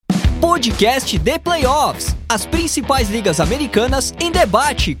Podcast The Playoffs. As principais ligas americanas em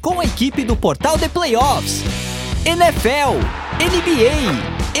debate com a equipe do portal The Playoffs. NFL, NBA,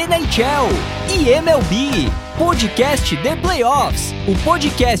 NHL e MLB. Podcast The Playoffs. O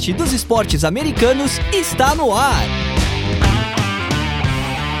podcast dos esportes americanos está no ar.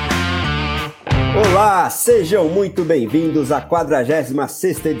 Olá, sejam muito bem-vindos à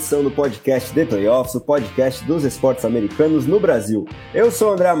 46ª edição do podcast The Playoffs, o podcast dos esportes americanos no Brasil. Eu sou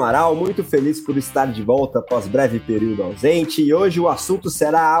o André Amaral, muito feliz por estar de volta após breve período ausente, e hoje o assunto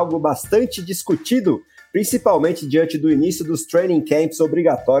será algo bastante discutido, principalmente diante do início dos training camps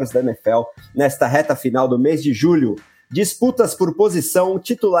obrigatórios da NFL nesta reta final do mês de julho. Disputas por posição,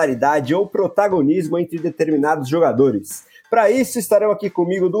 titularidade ou protagonismo entre determinados jogadores. Para isso, estarão aqui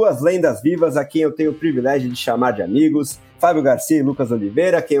comigo duas lendas vivas, a quem eu tenho o privilégio de chamar de amigos, Fábio Garcia e Lucas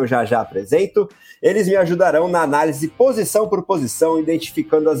Oliveira, quem eu já apresento. Eles me ajudarão na análise posição por posição,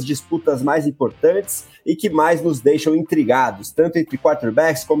 identificando as disputas mais importantes e que mais nos deixam intrigados, tanto entre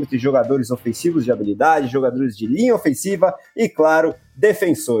quarterbacks como entre jogadores ofensivos de habilidade, jogadores de linha ofensiva e, claro,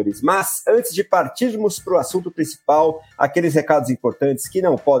 defensores. Mas, antes de partirmos para o assunto principal, aqueles recados importantes que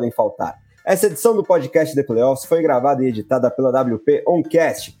não podem faltar. Essa edição do podcast The Playoffs foi gravada e editada pela WP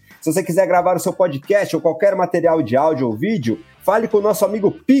Oncast. Se você quiser gravar o seu podcast ou qualquer material de áudio ou vídeo, fale com o nosso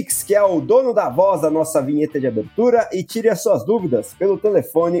amigo Pix, que é o dono da voz da nossa vinheta de abertura, e tire as suas dúvidas pelo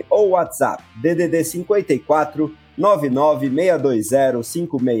telefone ou WhatsApp DDD 54 99620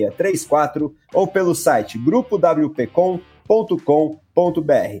 5634 ou pelo site grupowpcom.com.br.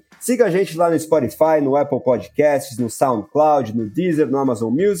 Siga a gente lá no Spotify, no Apple Podcasts, no SoundCloud, no Deezer, no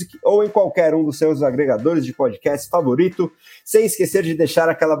Amazon Music ou em qualquer um dos seus agregadores de podcast favorito, sem esquecer de deixar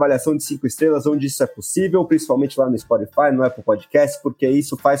aquela avaliação de 5 estrelas onde isso é possível, principalmente lá no Spotify, no Apple Podcasts, porque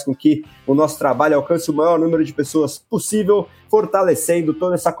isso faz com que o nosso trabalho alcance o maior número de pessoas possível, fortalecendo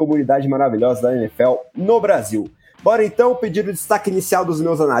toda essa comunidade maravilhosa da NFL no Brasil. Bora então pedir o destaque inicial dos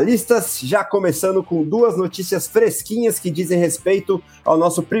meus analistas, já começando com duas notícias fresquinhas que dizem respeito ao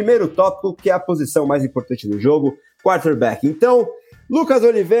nosso primeiro tópico, que é a posição mais importante do jogo, quarterback. Então, Lucas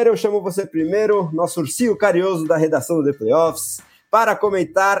Oliveira, eu chamo você primeiro, nosso ursinho carinhoso da redação do The Playoffs, para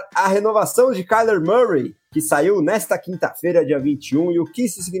comentar a renovação de Kyler Murray, que saiu nesta quinta-feira, dia 21, e o que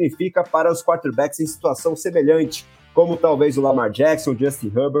isso significa para os quarterbacks em situação semelhante, como talvez o Lamar Jackson, Justin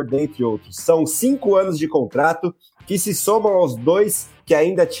Herbert, dentre outros. São 5 anos de contrato que se somam aos 2 que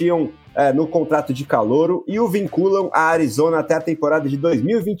ainda tinham no contrato de calouro e o vinculam a Arizona até a temporada de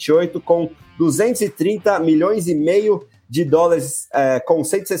 2028 com 230 milhões e meio de dólares, com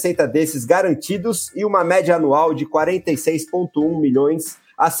 160 desses garantidos e uma média anual de 46,1 milhões,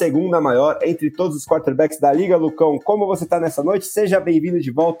 a segunda maior entre todos os quarterbacks da liga. Lucão, como você está nessa noite? Seja bem-vindo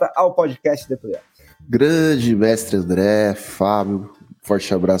de volta ao podcast The Playoffs. Grande mestre André, Fábio,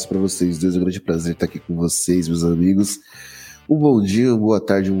 forte abraço para vocês dois, é um grande prazer estar aqui com vocês, meus amigos. Um bom dia, uma boa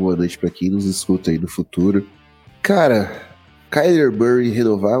tarde, uma boa noite para quem nos escuta aí no futuro. Cara, Kyler Murray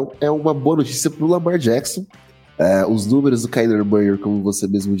renovar é uma boa notícia pro Lamar Jackson. Os números do Kyler Murray, como você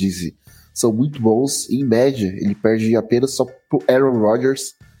mesmo disse, são muito bons. Em média, ele perde apenas só pro Aaron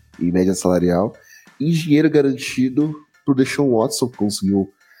Rodgers, em média salarial. E dinheiro garantido pro Deshaun Watson, que conseguiu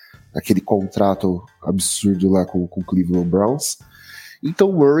aquele contrato absurdo lá com o Cleveland Browns.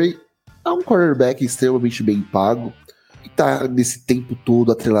 Então Murray é um quarterback extremamente bem pago e tá nesse tempo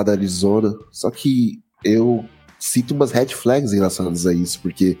todo atrelado à Arizona, só que eu sinto umas red flags relacionadas a isso,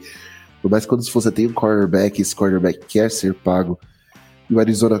 porque por mais que quando você tem um quarterback, esse quarterback quer ser pago, e o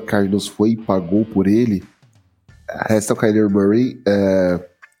Arizona Cardinals foi e pagou por ele, resta o Kyler Murray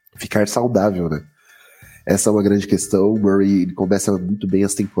ficar saudável, né? Essa é uma grande questão. O Murray ele começa muito bem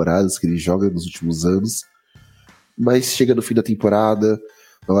as temporadas que ele joga nos últimos anos, mas chega no fim da temporada,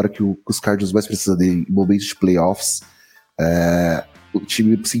 na hora que os Cardinals mais precisam dele, em momentos de playoffs, o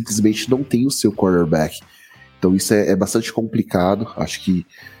time simplesmente não tem o seu quarterback. Então isso é bastante complicado. Acho que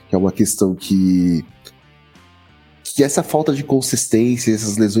é uma questão que essa falta de consistência,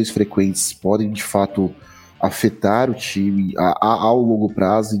 essas lesões frequentes podem de fato afetar o time ao longo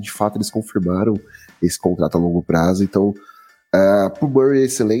prazo, e de fato eles confirmaram esse contrato a longo prazo. Então, pro Murray é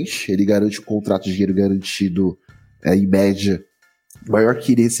excelente, ele garante um contrato de dinheiro garantido em média maior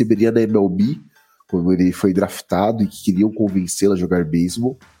que ele receberia na MLB, quando ele foi draftado e que queriam convencê-lo a jogar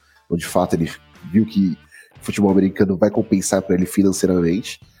beisebol. Então, de fato, ele viu que o futebol americano vai compensar para ele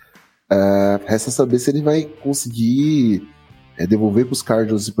financeiramente. Resta saber se ele vai conseguir devolver para os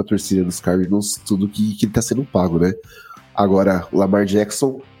Cardinals e para a torcida dos Cardinals tudo que ele está sendo pago, né? Agora, o Lamar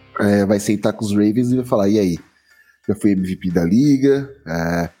Jackson vai sentar com os Ravens e vai falar: e aí? Já fui MVP da liga,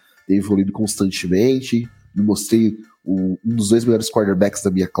 tenho evoluído constantemente, me mostrei um dos 2 melhores quarterbacks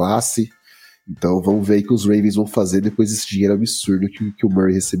da minha classe. Então vamos ver aí o que os Ravens vão fazer depois desse dinheiro absurdo que o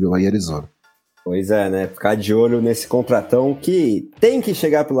Murray recebeu lá em Arizona. Pois é, né? Ficar de olho nesse contratão que tem que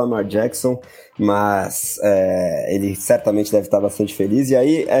chegar pro Lamar Jackson, mas ele certamente deve estar bastante feliz. E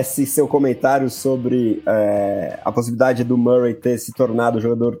aí, esse seu comentário sobre a possibilidade do Murray ter se tornado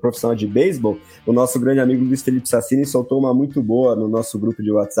jogador profissional de beisebol, o nosso grande amigo Luiz Felipe Sassini soltou uma muito boa no nosso grupo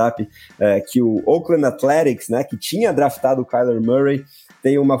de WhatsApp, que o Oakland Athletics, né, que tinha draftado o Kyler Murray,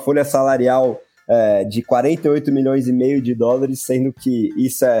 tem uma folha salarial de 48 milhões e meio de dólares, sendo que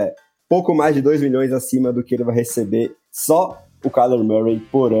isso é pouco mais de 2 milhões acima do que ele vai receber só o Kyler Murray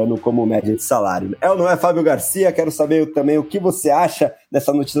por ano como média de salário. É ou não é, Fábio Garcia? Quero saber também o que você acha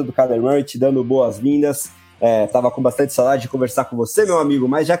dessa notícia do Kyler Murray, te dando boas-vindas. Tava com bastante saudade de conversar com você, meu amigo,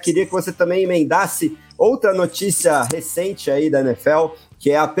 mas já queria que você também emendasse outra notícia recente aí da NFL,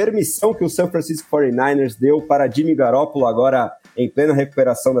 que é a permissão que o San Francisco 49ers deu para Jimmy Garoppolo, agora em plena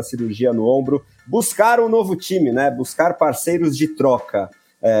recuperação da cirurgia no ombro, buscar um novo time, né? Buscar parceiros de troca.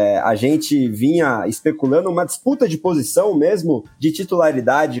 A gente vinha especulando uma disputa de posição mesmo, de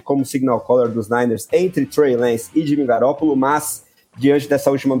titularidade como signal caller dos Niners entre Trey Lance e Jimmy Garoppolo, mas diante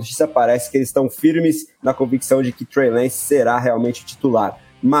dessa última notícia parece que eles estão firmes na convicção de que Trey Lance será realmente titular.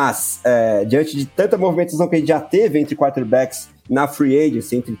 Mas, diante de tanta movimentação que a gente já teve entre quarterbacks na free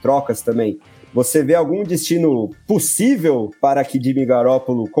agency, entre trocas também, você vê algum destino possível para que Jimmy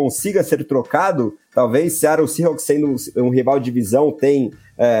Garoppolo consiga ser trocado? Talvez Seattle Seahawks, sendo um rival de divisão, tem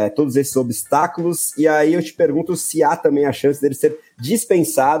todos esses obstáculos. E aí eu te pergunto se há também a chance dele ser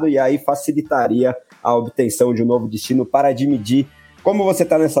dispensado e aí facilitaria a obtenção de um novo destino para Jimmy G. Como você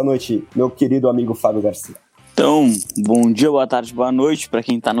está nessa noite, meu querido amigo Fábio Garcia? Então, bom dia, boa tarde, boa noite para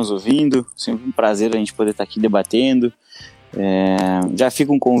quem está nos ouvindo. Sempre um prazer a gente poder estar aqui debatendo. Já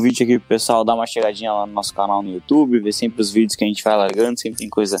fica um convite aqui pro pessoal dar uma chegadinha lá no nosso canal no YouTube, ver sempre os vídeos que a gente vai largando, sempre tem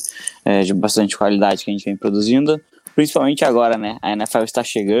coisa de bastante qualidade que a gente vem produzindo, principalmente agora, né? A NFL está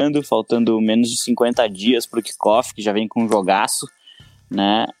chegando, faltando menos de 50 dias pro kickoff, que já vem com um jogaço,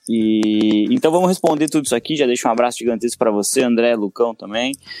 né? E então vamos responder tudo isso aqui. Já deixo um abraço gigantesco para você, André, Lucão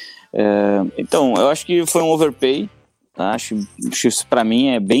também. Então, eu acho que foi um overpay. Tá? Acho isso pra mim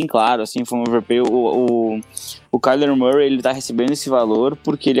é bem claro, assim, foi um overpay. O Kyler Murray, ele tá recebendo esse valor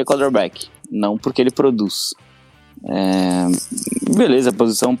porque ele é quarterback, não porque ele produz. Beleza, a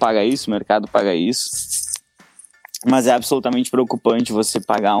posição paga isso, o mercado paga isso, mas é absolutamente preocupante você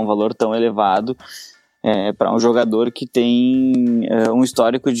pagar um valor tão elevado para um jogador que tem um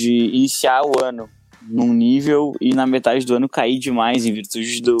histórico de iniciar o ano num nível e na metade do ano cair demais em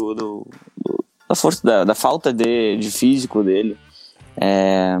virtude da força, da falta de físico dele.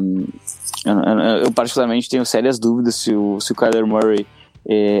 Eu particularmente tenho sérias dúvidas se o Kyler Murray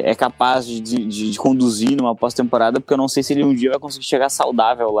é capaz de conduzir numa pós-temporada, porque eu não sei se ele um dia vai conseguir chegar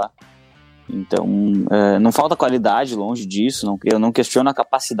saudável lá. Então, não falta qualidade, longe disso, eu não questiono a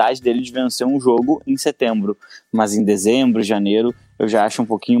capacidade dele de vencer um jogo em setembro, mas em dezembro, janeiro, eu já acho um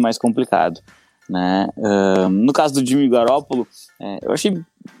pouquinho mais complicado, né? No caso do Jimmy Garoppolo, eu achei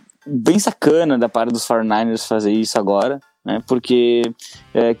bem sacana da parte dos 49ers fazer isso agora, né? Porque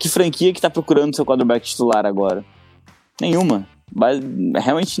que franquia que tá procurando seu quarterback titular agora? Nenhuma,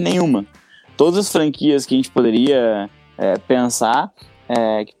 realmente nenhuma. Todas as franquias que a gente poderia pensar,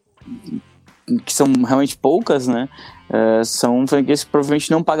 que são realmente poucas, né? São franquias que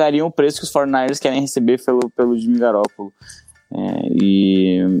provavelmente não pagariam o preço que os 49ers querem receber pelo Jimmy Garoppolo.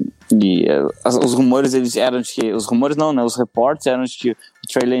 Os rumores eram de que... Os rumores não, né? Os reportes eram de que o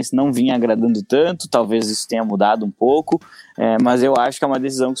Trey Lance não vinha agradando tanto. Talvez isso tenha mudado um pouco, mas eu acho que é uma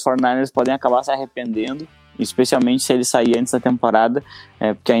decisão que os 49ers podem acabar se arrependendo, especialmente se ele sair antes da temporada,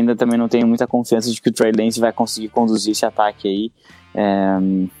 porque ainda também não tenho muita confiança de que o Trey Lance vai conseguir conduzir esse ataque aí.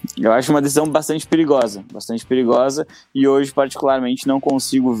 Eu acho uma decisão bastante perigosa, e hoje particularmente não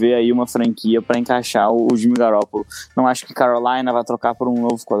consigo ver aí uma franquia para encaixar o Jimmy Garoppolo. Não acho que Carolina vai trocar por um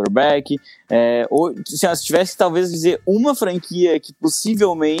novo quarterback, ou se tivesse que talvez dizer uma franquia que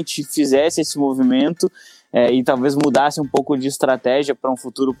possivelmente fizesse esse movimento e talvez mudasse um pouco de estratégia para um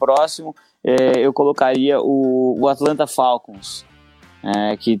futuro próximo, eu colocaria o Atlanta Falcons,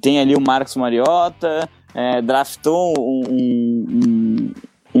 que tem ali o Marcus Mariota, draftou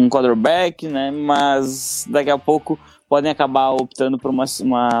um quarterback, né, mas daqui a pouco podem acabar optando por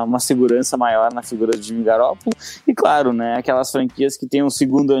uma segurança maior na figura de Jimmy Garoppolo. E claro, né, aquelas franquias que tem um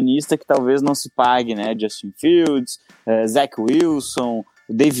segundo anista que talvez não se pague, né, Justin Fields, Zach Wilson,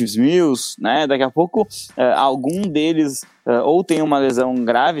 Davis Mills, né? Daqui a pouco algum deles ou tem uma lesão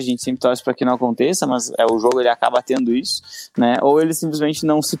grave, a gente sempre torce para que não aconteça, mas o jogo ele acaba tendo isso, né? Ou eles simplesmente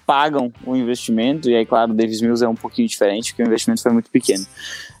não se pagam o investimento, e aí, claro, o Davis Mills é um pouquinho diferente, porque o investimento foi muito pequeno.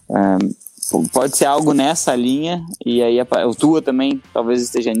 Pode ser algo nessa linha, e aí o Tua também talvez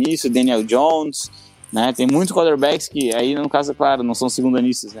esteja nisso, o Daniel Jones, né? Tem muitos quarterbacks que, aí no caso, claro, não são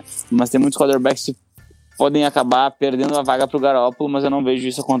segundanistas, né? Mas tem muitos quarterbacks que podem acabar perdendo a vaga para o Garoppolo, mas eu não vejo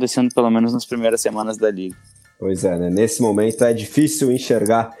isso acontecendo pelo menos nas primeiras semanas da liga. Pois é, né? Nesse momento é difícil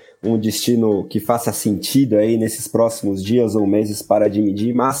enxergar um destino que faça sentido aí nesses próximos dias ou meses para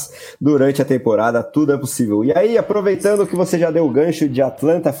admitir, mas durante a temporada tudo é possível. E aí, aproveitando que você já deu o gancho de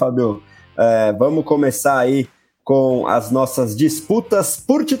Atlanta, Fábio, vamos começar aí com as nossas disputas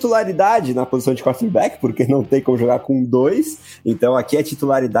por titularidade na posição de quarterback, porque não tem como jogar com 2, então aqui é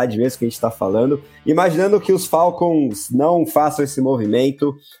titularidade mesmo que a gente está falando. Imaginando que os Falcons não façam esse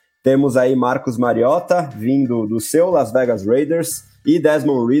movimento, temos aí Marcus Mariota, vindo do seu Las Vegas Raiders, e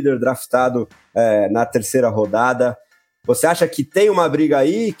Desmond Ridder, draftado na 3ª rodada. Você acha que tem uma briga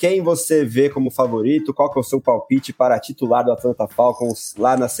aí? Quem você vê como favorito? Qual que é o seu palpite para titular do Atlanta Falcons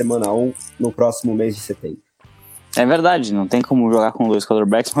lá na semana 1, no próximo mês de setembro? É verdade, não tem como jogar com 2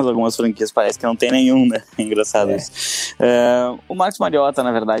 quarterbacks, mas algumas franquias parece que não tem nenhum, né? É engraçado isso. O Marcus Mariota,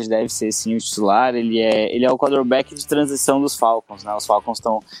 na verdade, deve ser sim o titular. Ele é o quarterback de transição dos Falcons, né? Os Falcons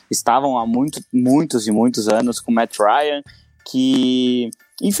estavam há muitos e muitos anos com o Matt Ryan, que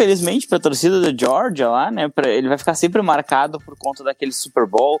infelizmente para a torcida da Georgia lá, né, ele vai ficar sempre marcado por conta daquele Super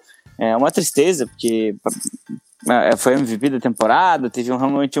Bowl. É uma tristeza, porque foi MVP da temporada, teve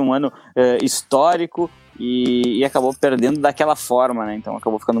realmente um ano histórico e acabou perdendo daquela forma, né? Então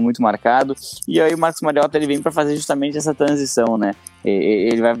acabou ficando muito marcado. E aí o Marcus Mariota ele vem para fazer justamente essa transição, né?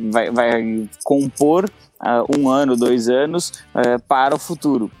 Ele vai compor 1 ano, 2 anos para o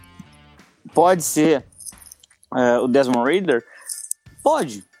futuro. Pode ser o Desmond Ridder?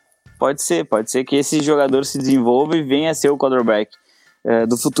 Pode ser que esse jogador se desenvolva e venha a ser o quarterback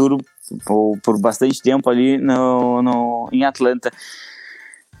do futuro por bastante tempo ali em Atlanta.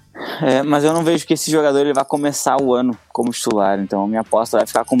 Mas eu não vejo que esse jogador ele vai começar o ano como titular, então minha aposta vai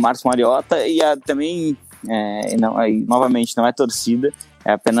ficar com o Marcus Mariota e também, novamente, não é torcida,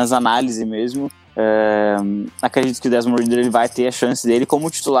 é apenas análise mesmo. Acredito que o Desmond Ridder ele vai ter a chance dele como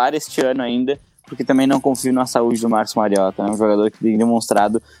titular este ano ainda, porque também não confio na saúde do Marcus Mariota, né? Um jogador que tem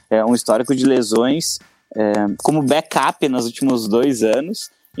demonstrado um histórico de lesões como backup nos últimos 2 anos.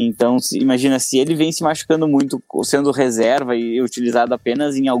 Então, imagina, se ele vem se machucando muito, sendo reserva e utilizado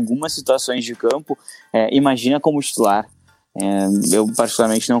apenas em algumas situações de campo, imagina como titular. Eu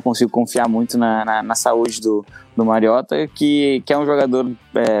particularmente não consigo confiar muito na saúde do Mariota, que é um jogador,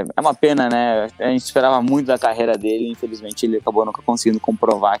 é uma pena, né? A gente esperava muito da carreira dele, infelizmente ele acabou nunca conseguindo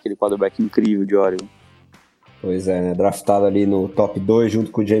comprovar aquele quarterback incrível de Oregon. Pois é, né? Draftado ali no top 2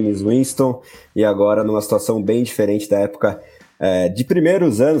 junto com o James Winston, e agora numa situação bem diferente da época de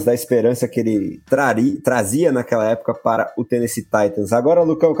primeiros anos, da esperança que ele trazia naquela época para o Tennessee Titans. Agora,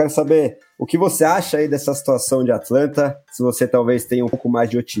 Lucão, eu quero saber o que você acha aí dessa situação de Atlanta, se você talvez tenha um pouco mais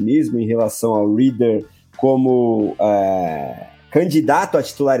de otimismo em relação ao Ridder como candidato à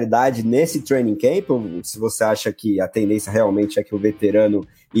titularidade nesse training camp, ou se você acha que a tendência realmente é que o veterano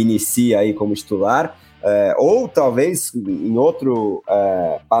inicie aí como titular, ou talvez em outro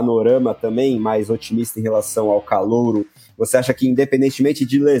panorama também mais otimista em relação ao calouro, você acha que independentemente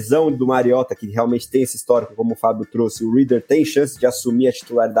de lesão do Mariota, que realmente tem esse histórico como o Fábio trouxe, o Ridder tem chance de assumir a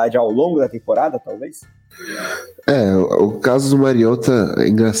titularidade ao longo da temporada, talvez? O caso do Mariota é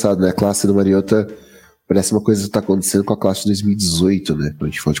engraçado, né? A classe do Mariota parece uma coisa que está acontecendo com a classe de 2018, né? Quando a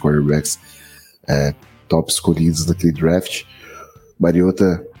gente fala de quarterbacks top escolhidos naquele draft.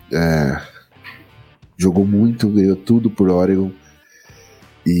 Mariota jogou muito, ganhou tudo por Oregon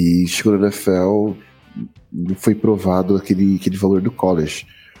e chegou na NFL, não foi provado aquele valor do college.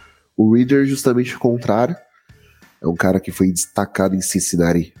 O Ridder, justamente o contrário, é um cara que foi destacado em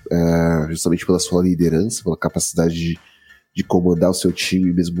Cincinnati justamente pela sua liderança, pela capacidade de comandar o seu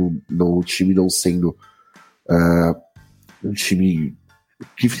time, mesmo o time não sendo um time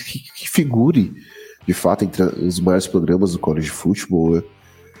que figure de fato entre os maiores programas do college football.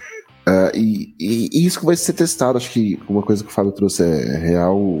 E isso que vai ser testado. Acho que uma coisa que o Fábio trouxe é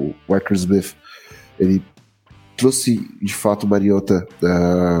real. O Arthur Smith, ele trouxe de fato o Mariota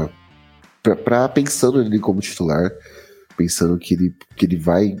pensando nele como titular, pensando que ele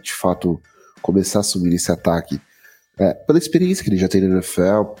vai de fato começar a assumir esse ataque pela experiência que ele já tem na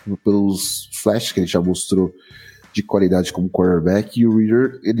NFL, pelos flashes que ele já mostrou de qualidade como quarterback, e o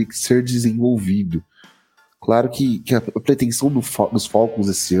Ridder ele ser desenvolvido Claro que a pretensão dos Falcons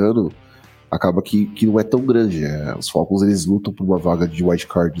esse ano acaba que não é tão grande. Os Falcons, eles lutam por uma vaga de wild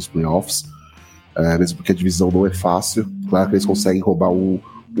card nos playoffs, mesmo porque a divisão não é fácil. Claro que eles conseguem roubar um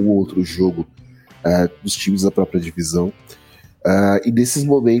outro jogo dos times da própria divisão. E nesses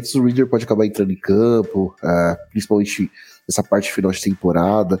momentos o Reader pode acabar entrando em campo, principalmente nessa parte final de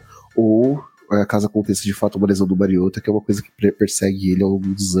temporada, ou caso aconteça de fato uma lesão do Mariota, que é uma coisa que persegue ele ao longo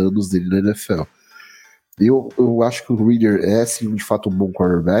dos anos dele na NFL. Eu acho que o Reader é, sim, de fato um bom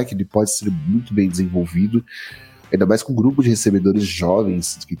quarterback, ele pode ser muito bem desenvolvido, ainda mais com um grupo de recebedores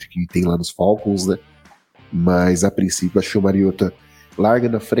jovens que tem lá nos Falcons, né? Mas a princípio acho que o Mariota larga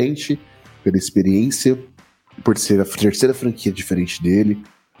na frente pela experiência, por ser a terceira franquia diferente dele,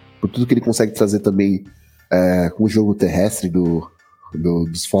 por tudo que ele consegue trazer também com o jogo terrestre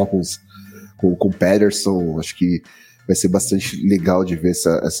dos Falcons com o Patterson. Acho que vai ser bastante legal de ver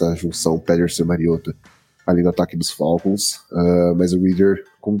essa junção Patterson e Mariota ali no ataque dos Falcons, mas o Reader,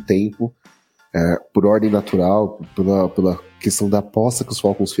 com o tempo, por ordem natural, pela questão da aposta que os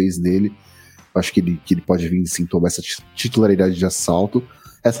Falcons fez nele, acho que ele pode vir sim tomar essa titularidade de assalto.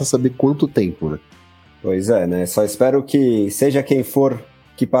 É só saber quanto tempo, né? Pois é, né? Só espero que seja quem for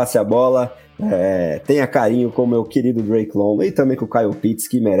que passe a bola, tenha carinho com o meu querido Drake London e também com o Kyle Pitts,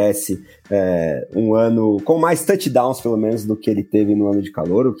 que merece um ano com mais touchdowns, pelo menos, do que ele teve no ano de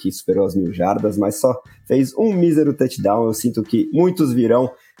calouro, que superou as 1.000 jardas, mas só fez um mísero touchdown. Eu sinto que muitos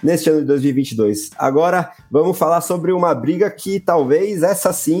virão neste ano de 2022. Agora, vamos falar sobre uma briga que talvez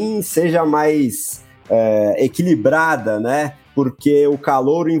essa sim seja mais equilibrada, né? Porque o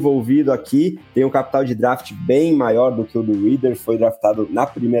calouro envolvido aqui tem um capital de draft bem maior do que o do Reader, foi draftado na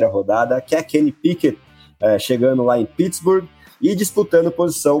primeira rodada, que é Kenny Pickett, chegando lá em Pittsburgh e disputando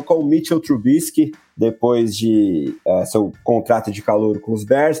posição com o Mitchell Trubisky, depois de seu contrato de calouro com os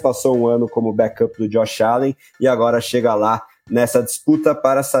Bears, passou um ano como backup do Josh Allen e agora chega lá nessa disputa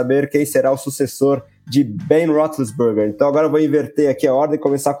para saber quem será o sucessor de Ben Roethlisberger. Então agora eu vou inverter aqui a ordem e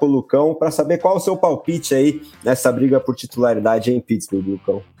começar com o Lucão para saber qual o seu palpite aí nessa briga por titularidade em Pittsburgh,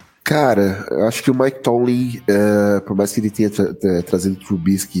 Lucão. Cara, eu acho que o Mike Tomlin, por mais que ele tenha trazido o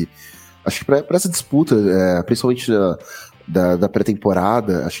Trubisky, acho que para essa disputa, principalmente da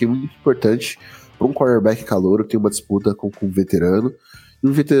pré-temporada, acho que é muito importante para um quarterback calouro ter uma disputa com um veterano, e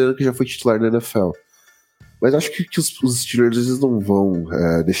um veterano que já foi titular na NFL. Mas acho que os Steelers eles não vão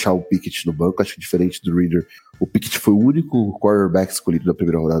deixar o Pickett no banco. Acho que diferente do Reader, o Pickett foi o único quarterback escolhido na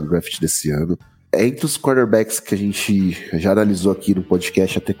primeira rodada do draft desse ano. Entre os quarterbacks que a gente já analisou aqui no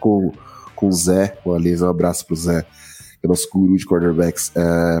podcast, até com o Zé, aliás, um abraço pro Zé, que é o nosso guru de quarterbacks,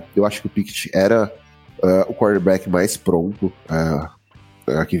 eu acho que o Pickett era o quarterback mais pronto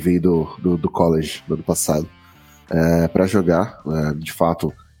que veio do college no ano passado para jogar, de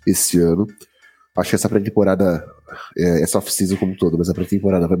fato, esse ano. Acho que essa pré-temporada, essa off-season como um todo, mas a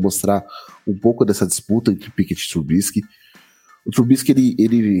pré-temporada vai mostrar um pouco dessa disputa entre Pickett e Trubisky. O Trubisky,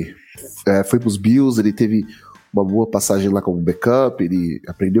 ele foi pros Bills, ele teve uma boa passagem lá como backup, ele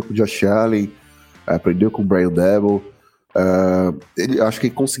aprendeu com o Josh Allen, aprendeu com o Brian Daboll. Acho que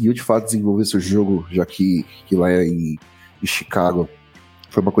ele conseguiu, de fato, desenvolver seu jogo, já que lá em Chicago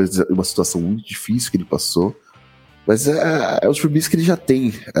foi uma situação muito difícil que ele passou. Mas o Trubisky ele já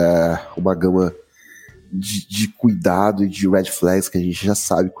tem uma gama de cuidado e de red flags que a gente já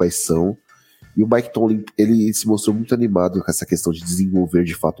sabe quais são. E o Mike Tomlin, ele se mostrou muito animado com essa questão de desenvolver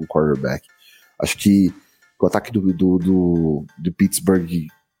de fato um quarterback. Acho que o ataque do Pittsburgh,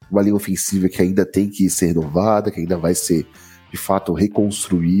 uma linha ofensiva que ainda tem que ser renovada, que ainda vai ser de fato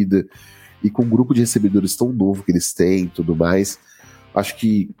reconstruída, e com um grupo de recebedores tão novo que eles têm e tudo mais, acho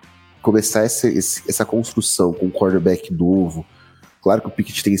que começar essa construção com um quarterback novo. Claro que o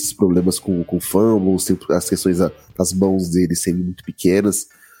Pickett tem esses problemas com fumbles, tem as questões das mãos dele serem muito pequenas,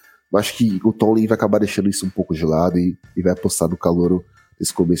 mas acho que o Tomlin vai acabar deixando isso um pouco de lado e vai apostar no calouro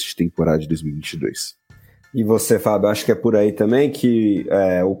nesse começo de temporada de 2022. E você, Fábio, acho que é por aí também que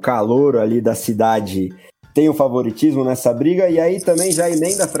o calouro ali da cidade tem o favoritismo nessa briga, e aí também já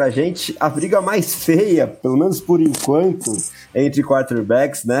emenda pra gente a briga mais feia, pelo menos por enquanto, entre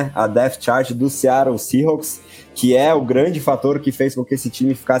quarterbacks, né? A depth chart do Seattle Seahawks, que é o grande fator que fez com que esse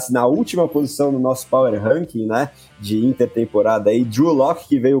time ficasse na última posição no nosso Power Ranking, né? De intertemporada aí. Drew Lock,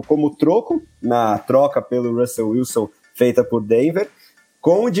 que veio como troco na troca pelo Russell Wilson feita por Denver,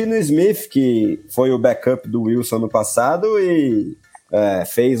 com o Geno Smith, que foi o backup do Wilson no passado e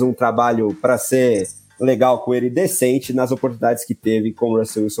fez um trabalho para ser legal com ele, decente nas oportunidades que teve com o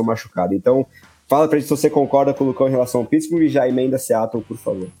Russell Wilson machucado. Então, fala pra gente se você concorda com o Lucão em relação ao Pittsburgh e já emenda Seattle, por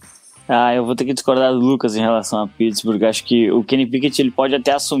favor. Eu vou ter que discordar do Lucas em relação a Pittsburgh. Acho que o Kenny Pickett ele pode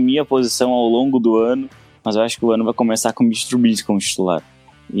até assumir a posição ao longo do ano, mas eu acho que o ano vai começar com o Mitch Trubisky como titular.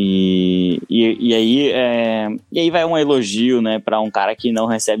 E aí vai um elogio, né, para um cara que não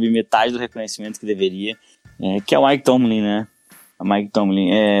recebe metade do reconhecimento que deveria, que é o Mike Tomlin, né? O Mike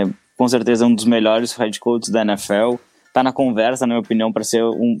Tomlin é com certeza um dos melhores head coaches da NFL, tá na conversa, na minha opinião,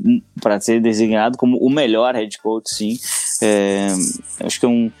 para ser designado como o melhor head coach, sim. Acho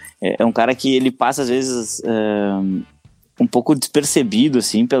que é um cara que ele passa às vezes um pouco despercebido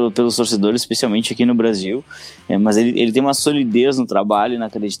assim pelos torcedores, especialmente aqui no Brasil, mas ele tem uma solidez no trabalho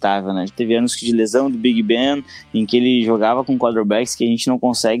inacreditável, né? Teve anos de lesão do Big Ben, em que ele jogava com quarterbacks que a gente não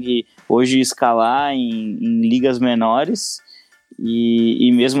consegue hoje escalar em ligas menores,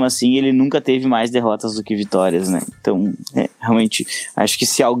 e mesmo assim ele nunca teve mais derrotas do que vitórias, né? Então, realmente, acho que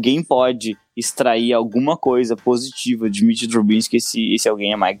se alguém pode extrair alguma coisa positiva de Mitch Trubisky, esse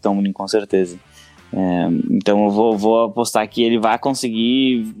alguém é Mike Tomlin, com certeza. Então eu vou apostar que ele vai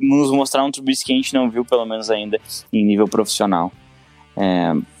conseguir nos mostrar um Trubisky que a gente não viu, pelo menos ainda, em nível profissional.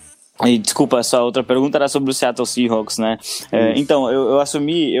 E, desculpa, a sua outra pergunta era sobre o Seattle Seahawks, né? Então, eu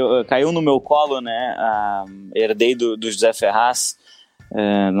assumi, caiu no meu colo, né? Herdei do José Ferraz,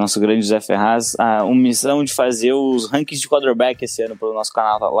 nosso grande José Ferraz, uma missão de fazer os rankings de quarterback esse ano pelo nosso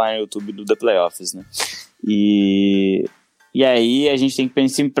canal lá no YouTube do The Playoffs, né? E aí a gente tem que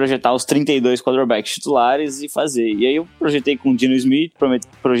pensar em projetar os 32 quarterbacks titulares e fazer. E aí eu projetei com o Geno Smith,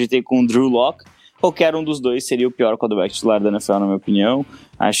 projetei com o Drew Lock. Qualquer um dos dois seria o pior quarterback titular da NFL, na minha opinião.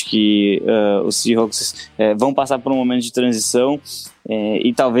 Acho que os Seahawks vão passar por um momento de transição,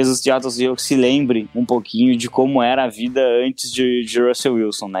 e talvez os Seattle Seahawks se lembrem um pouquinho de como era a vida antes de Russell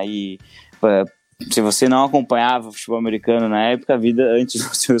Wilson, né? E se você não acompanhava o futebol americano na época, a vida antes do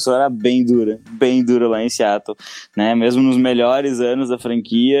Russell Wilson era bem dura lá em Seattle, né? Mesmo nos melhores anos da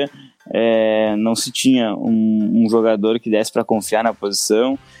franquia, não se tinha um jogador que desse para confiar na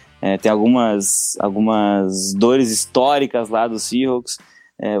posição. Tem algumas dores históricas lá dos Seahawks.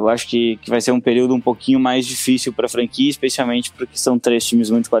 Eu acho que vai ser um período um pouquinho mais difícil para a franquia, especialmente porque são 3 times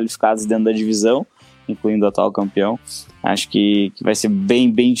muito qualificados dentro da divisão, incluindo o atual campeão. Acho que vai ser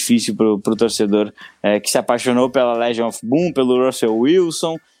bem difícil pro torcedor que se apaixonou pela Legion of Boom, pelo Russell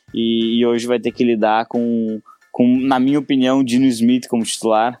Wilson, e hoje vai ter que lidar com, na minha opinião, Geno Smith como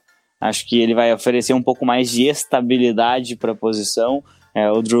titular. Acho que ele vai oferecer um pouco mais de estabilidade para a posição.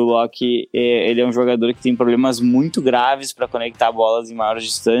 O Drew Lock, ele é um jogador que tem problemas muito graves para conectar bolas em maiores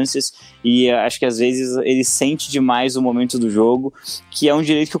distâncias, e acho que às vezes ele sente demais o momento do jogo, que é um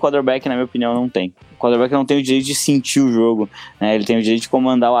direito que o quarterback, na minha opinião, não tem. O quarterback não tem o direito de sentir o jogo, né? Ele tem o direito de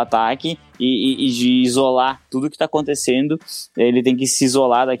comandar o ataque e de isolar tudo que está acontecendo. Ele tem que se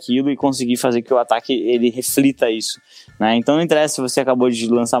isolar daquilo e conseguir fazer que o ataque ele reflita isso, né? Então não interessa se você acabou de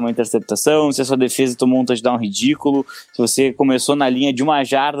lançar uma interceptação, se a sua defesa tomou um touchdown ridículo, se você começou na linha de uma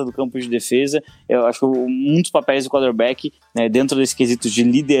jarda do campo de defesa. Eu acho que um dos papéis do quarterback, né, dentro desse quesito de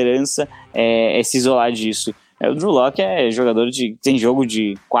liderança, é se isolar disso. O Drew Lock é jogador tem jogo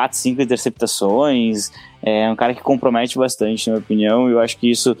de 4, 5 interceptações, é um cara que compromete bastante, na minha opinião, e eu acho que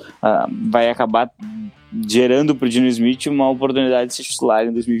isso vai acabar gerando para o Geno Smith uma oportunidade de ser titular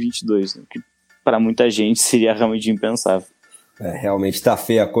em 2022, né, que para muita gente seria realmente impensável. Realmente tá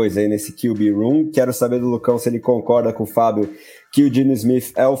feia a coisa aí nesse QB Room. Quero saber do Lucão se ele concorda com o Fábio que o Geno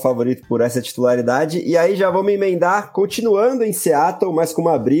Smith é o favorito por essa titularidade. E aí já vamos emendar, continuando em Seattle, mas com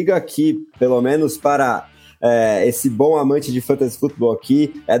uma briga que, pelo menos para esse bom amante de fantasy football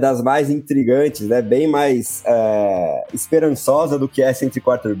aqui, é das mais intrigantes, né? Bem mais esperançosa do que essa entre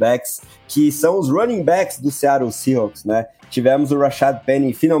quarterbacks, que são os running backs do Seattle Seahawks, né? Tivemos o Rashad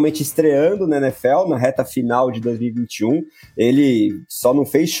Penny finalmente estreando na NFL, na reta final de 2021. Ele só não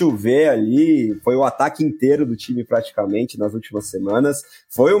fez chover ali, foi o ataque inteiro do time praticamente nas últimas semanas.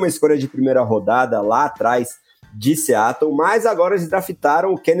 Foi uma escolha de primeira rodada lá atrás de Seattle, mas agora eles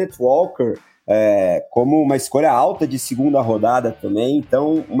draftaram o Kenneth Walker como uma escolha alta de segunda rodada também.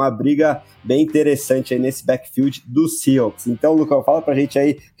 Então, uma briga bem interessante aí nesse backfield do Seahawks. Então, Lucão, fala pra gente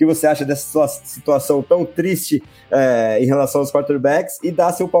aí o que você acha dessa situação tão triste em relação aos quarterbacks, e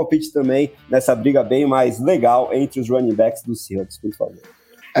dá seu palpite também nessa briga bem mais legal entre os running backs do Seahawks, por favor.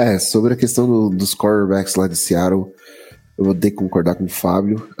 Sobre a questão dos quarterbacks lá de Seattle, eu vou ter que concordar com o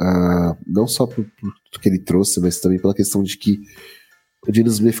Fábio, não só por tudo que ele trouxe, mas também pela questão de que o Geno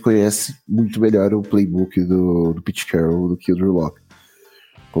Smith conhece muito melhor o playbook do Pete Carroll do que o Drew Lock.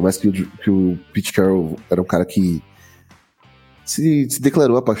 Por mais que o Pete Carroll era um cara que se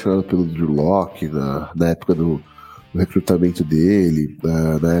declarou apaixonado pelo Drew Lock na época do recrutamento dele,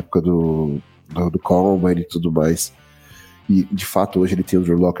 na época do Combine e tudo mais. E, de fato, hoje ele tem o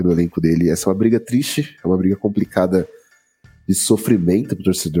Drew Lock no elenco dele. Essa é uma briga triste, é uma briga complicada de sofrimento pro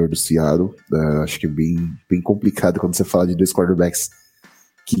torcedor do Seattle. Acho que é bem complicado quando você fala de dois quarterbacks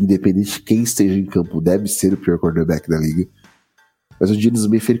que, independente de quem esteja em campo, deve ser o pior quarterback da liga. Mas o Geno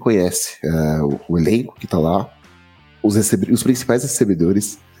Smith, ele conhece o elenco que tá lá, os principais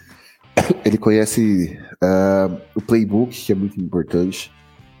recebedores, ele conhece o playbook, que é muito importante,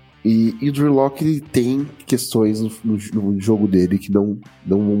 e o Drew Lock, ele tem questões no jogo dele que não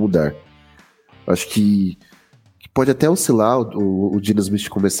vão mudar. Acho que pode até oscilar o Geno Smith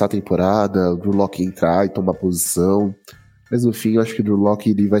começar a temporada, o Drew Lock entrar e tomar posição, mas no fim eu acho que o Drew Lock,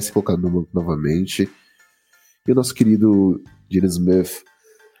 ele vai se colocar novamente. E o nosso querido Geno Smith,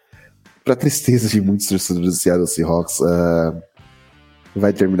 pra tristeza de muitos torcedores do Seattle Seahawks,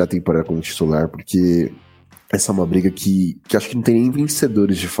 vai terminar a temporada como titular, porque essa é uma briga que acho que não tem nem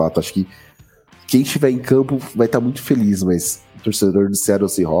vencedores de fato. Acho que quem estiver em campo vai estar muito feliz, mas o torcedor do Seattle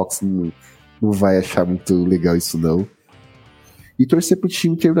Seahawks não vai achar muito legal isso não. E torcer pro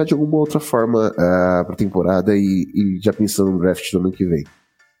time terminar de alguma outra forma pra temporada e já pensando no draft do ano que vem.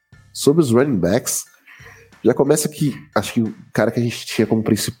 Sobre os running backs, já começa que acho que o cara que a gente tinha como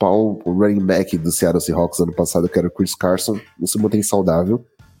principal running back do Seattle Seahawks ano passado, que era o Chris Carson, não se mantém saudável,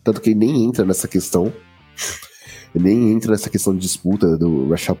 tanto que ele nem entra nessa questão. Ele nem entra nessa questão de disputa do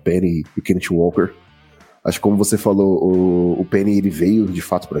Rashad Penny e o Kenneth Walker. Acho que, como você falou, o Penny, ele veio de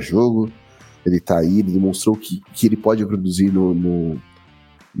fato para jogo, ele tá aí, ele demonstrou que ele pode produzir no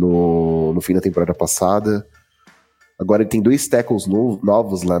fim da temporada passada. Agora ele tem 2 tackles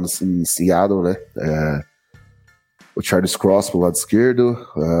novos lá em Seattle, né? O Charles Cross pro lado esquerdo,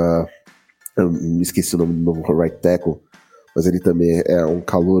 eu me esqueci o nome do novo right tackle, mas ele também é um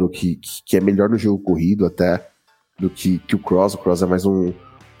calouro que é melhor no jogo corrido até do que o Cross. O Cross é mais um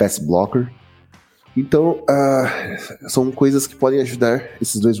pass blocker. Então, são coisas que podem ajudar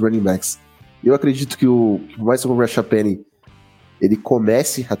esses 2 running backs. Eu acredito que por mais que o Rashad Penny ele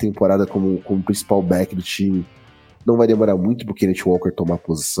comece a temporada como principal back do time, não vai demorar muito pro Kenneth Walker tomar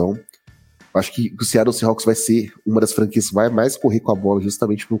posição. Acho que o Seattle Seahawks vai ser uma das franquias que vai mais correr com a bola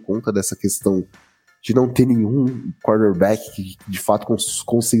justamente por conta dessa questão de não ter nenhum quarterback que de fato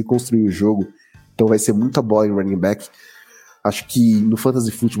consiga construir o jogo. Então vai ser muita bola em running back. Acho que no Fantasy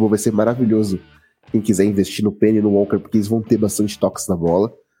Football vai ser maravilhoso quem quiser investir no Penny e no Walker, porque eles vão ter bastante toques na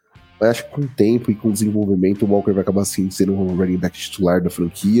bola. Mas acho que com o tempo e com o desenvolvimento, o Walker vai acabar assim, sendo um running back titular da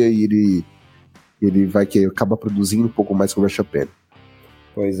franquia e ele vai acabar produzindo um pouco mais com o Rashad Penny.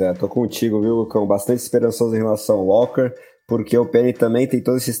 Pois é, tô contigo, viu, Lucão? Bastante esperançoso em relação ao Walker, porque o Penny também tem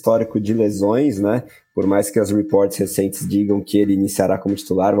todo esse histórico de lesões, né? Por mais que as reports recentes digam que ele iniciará como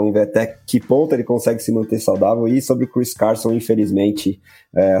titular, vamos ver até que ponto ele consegue se manter saudável. E sobre o Chris Carson, infelizmente,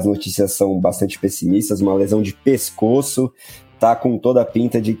 as notícias são bastante pessimistas, uma lesão de pescoço, tá com toda a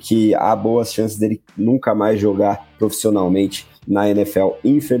pinta de que há boas chances dele nunca mais jogar profissionalmente na NFL.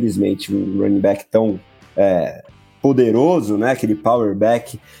 Infelizmente, um running back tão poderoso, né? Aquele power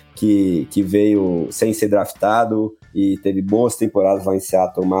back que veio sem ser draftado e teve boas temporadas lá em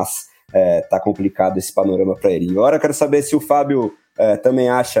Seattle, mas tá complicado esse panorama para ele. E agora eu quero saber se o Fábio também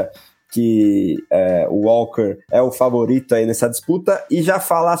acha que o Walker é o favorito aí nessa disputa, e já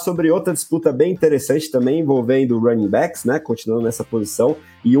falar sobre outra disputa bem interessante também envolvendo running backs, né, continuando nessa posição,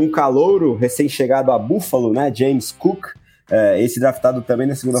 e um calouro recém-chegado a Buffalo, né, James Cook, esse draftado também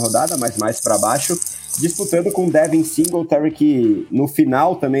na segunda rodada, mas mais para baixo, disputando com Devin Singletary, que no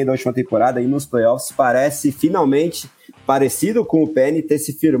final também da última temporada e nos playoffs parece finalmente parecido com o Penny ter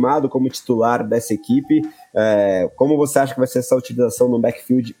se firmado como titular dessa equipe. Como você acha que vai ser essa utilização no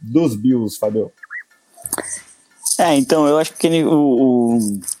backfield dos Bills, Fabio? Então, eu acho que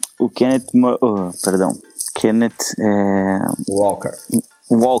o Kenneth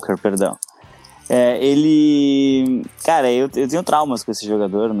Walker, perdão. Ele... Cara, eu tenho traumas com esse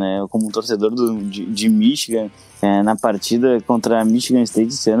jogador, né? Eu, como um torcedor de Michigan, na partida contra Michigan State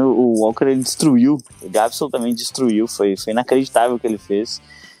esse ano, o Walker, ele absolutamente destruiu, foi inacreditável o que ele fez.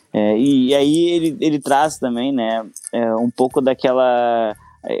 E aí ele traz também, né, um pouco daquela...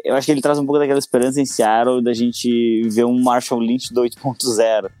 Eu acho que ele traz um pouco daquela esperança em Seattle da gente ver um Marshall Lynch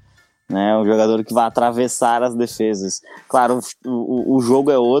 2.0, né, um jogador que vai atravessar as defesas. Claro, o jogo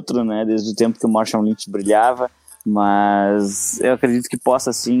é outro, né, desde o tempo que o Marshall Lynch brilhava, mas eu acredito que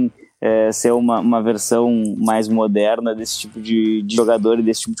possa, sim, ser uma versão mais moderna desse tipo de jogador e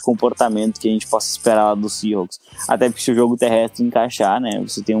desse tipo de comportamento que a gente possa esperar lá do Seahawks. Até porque se o jogo terrestre encaixar, né,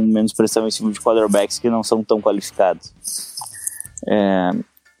 você tem menos pressão em cima de quarterbacks que não são tão qualificados.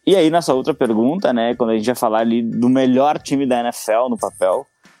 E aí, nessa outra pergunta, né, quando a gente vai falar ali do melhor time da NFL no papel,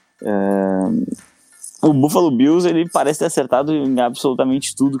 O Buffalo Bills, ele parece ter acertado em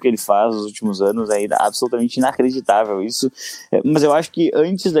absolutamente tudo que ele faz nos últimos anos, é absolutamente inacreditável isso. Mas eu acho que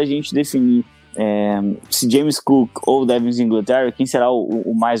antes da gente definir se James Cook ou Devin Singletary, quem será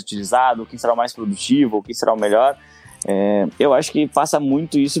o mais utilizado, quem será o mais produtivo, quem será o melhor, eu acho que passa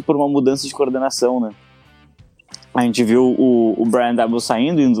muito isso por uma mudança de coordenação, né? A gente viu o Brian Daboll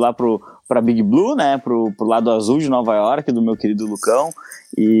saindo, indo lá para Big Blue, né, pro lado azul de Nova York, do meu querido Lucão,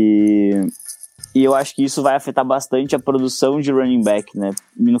 e eu acho que isso vai afetar bastante a produção de running back, né?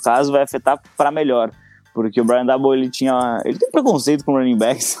 E no caso vai afetar para melhor, porque o Brian Daboll ele tem preconceito com running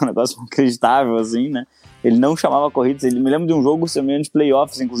backs, um negócio inacreditável assim, né? Ele não chamava corridas, ele me lembra de um jogo, se eu me engano, de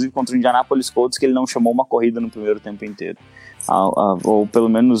playoffs, inclusive contra o Indianapolis Colts, que ele não chamou uma corrida no primeiro tempo inteiro, ou pelo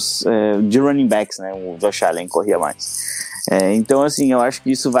menos de running backs, né? O Josh Allen corria mais. Então, assim, eu acho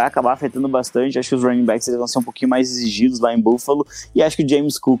que isso vai acabar afetando bastante. Acho que os running backs eles vão ser um pouquinho mais exigidos lá em Buffalo, e acho que o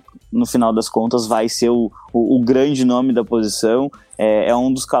James Cook, no final das contas, vai ser o grande nome da posição. É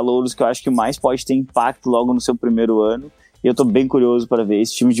um dos calouros que eu acho que mais pode ter impacto logo no seu primeiro ano, e eu tô bem curioso para ver.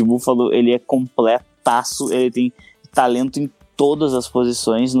 Esse time de Buffalo, ele é completaço, ele tem talento em todas as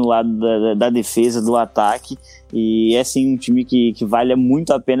posições, no lado da defesa, do ataque, e é sim um time que vale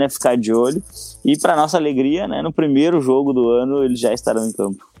muito a pena ficar de olho, e para nossa alegria, né, no primeiro jogo do ano eles já estarão em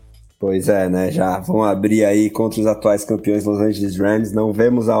campo. Pois é, né, já vão abrir aí contra os atuais campeões Los Angeles Rams. Não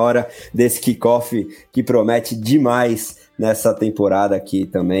vemos a hora desse kickoff que promete demais nessa temporada, que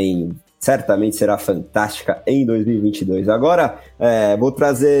também certamente será fantástica em 2022. Agora, vou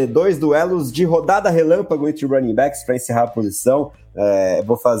trazer 2 duelos de rodada relâmpago entre running backs para encerrar a posição.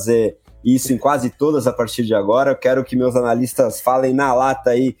 Vou fazer isso em quase todas a partir de agora. Eu quero que meus analistas falem na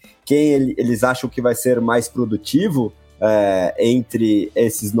lata aí quem eles acham que vai ser mais produtivo entre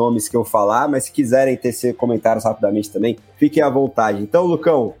esses nomes que eu falar, mas se quiserem tecer comentários rapidamente também, fiquem à vontade. Então,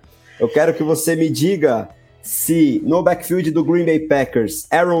 Lucão, eu quero que você me diga se no backfield do Green Bay Packers,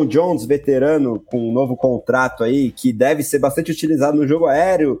 Aaron Jones, veterano, com um novo contrato aí, que deve ser bastante utilizado no jogo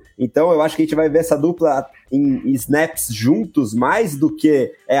aéreo, então eu acho que a gente vai ver essa dupla em snaps juntos, mais do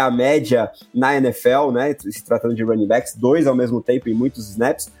que é a média na NFL, né, se tratando de running backs, 2 ao mesmo tempo em muitos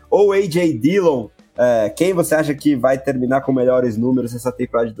snaps, ou A.J. Dillon. Quem você acha que vai terminar com melhores números nessa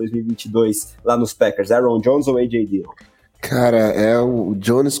temporada de 2022 lá nos Packers, Aaron Jones ou A.J. Dillon? Cara, é o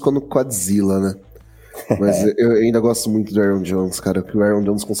Jones quando Godzilla, né? Mas eu ainda gosto muito do Aaron Jones, cara, que o Aaron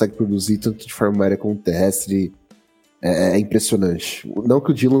Jones consegue produzir tanto de forma aérea como terrestre, é impressionante. Não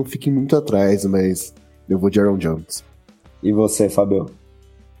que o Dillon fique muito atrás, mas eu vou de Aaron Jones. E você, Fabio?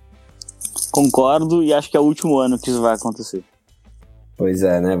 Concordo, e acho que é o último ano que isso vai acontecer. Pois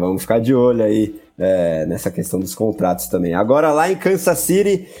é, né? Vamos ficar de olho aí nessa questão dos contratos também. Agora, lá em Kansas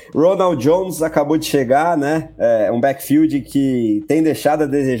City, Ronald Jones acabou de chegar, né? Um backfield que tem deixado a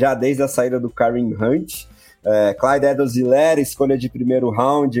desejar desde a saída do Kareem Hunt. Clyde Edwards-Helaire, escolha de primeiro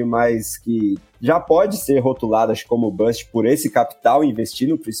round, mas que já pode ser rotulado, acho, como bust por esse capital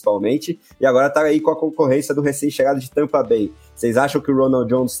investindo, principalmente, e agora tá aí com a concorrência do recém-chegado de Tampa Bay. Vocês acham que o Ronald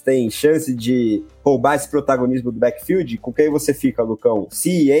Jones tem chance de roubar esse protagonismo do backfield? Com quem você fica, Lucão?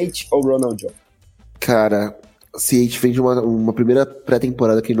 CEH ou Ronald Jones? Cara, CEH vem de uma primeira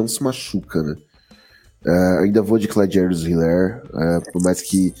pré-temporada que ele não se machuca, né? Ainda vou de Clyde Edwards-Helaire, por mais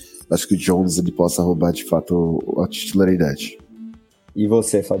que acho que o Jones ele possa roubar de fato a titularidade. E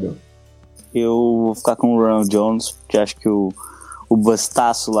você, Fabio? Eu vou ficar com o Ronald Jones, porque acho que o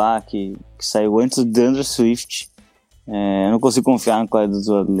bustaço lá, que saiu antes do DeAndre Swift, eu não consigo confiar no Clyde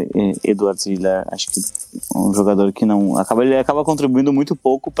Edwards-Helaire. Acho que é um jogador que não... Ele acaba contribuindo muito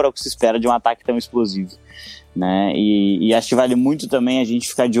pouco para o que se espera de um ataque tão explosivo, né? E acho que vale muito também a gente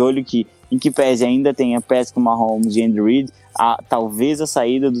ficar de olho que, em que pese ainda tenha Patrick Mahomes e Andy Reid, talvez a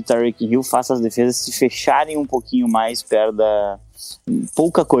saída do Tyreek Hill faça as defesas se fecharem um pouquinho mais perto da...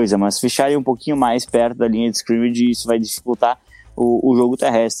 Pouca coisa, mas fecharem um pouquinho mais perto da linha de scrimmage, e isso vai dificultar o jogo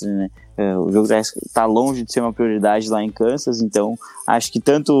terrestre, né? O jogo terrestre está longe de ser uma prioridade lá em Kansas, então acho que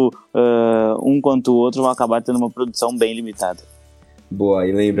tanto um quanto o outro vão acabar tendo uma produção bem limitada. Boa,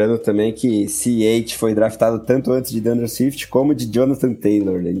 e lembrando também que CH foi draftado tanto antes de DeAndre Swift como de Jonathan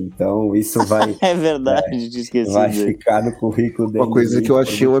Taylor, né? Então isso vai... É verdade, te esqueci. Vai ficar no currículo dele. Uma coisa que eu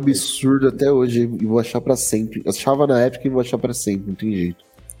achei um absurdo até hoje e vou achar pra sempre. Eu achava na época e vou achar pra sempre, não tem jeito.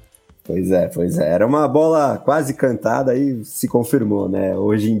 Pois é. Era uma bola quase cantada e se confirmou, né?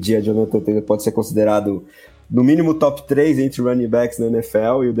 Hoje em dia, Jonathan Taylor pode ser considerado no mínimo top 3 entre running backs na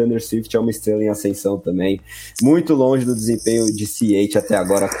NFL, e o DeAndre Swift é uma estrela em ascensão também, muito longe do desempenho de CH até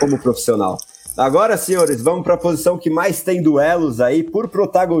agora como profissional. Agora, senhores, vamos para a posição que mais tem duelos aí por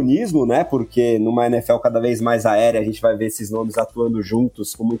protagonismo, né? Porque numa NFL cada vez mais aérea a gente vai ver esses nomes atuando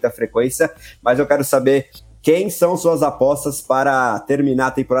juntos com muita frequência. Mas eu quero saber quem são suas apostas para terminar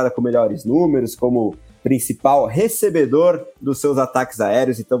a temporada com melhores números, como principal recebedor dos seus ataques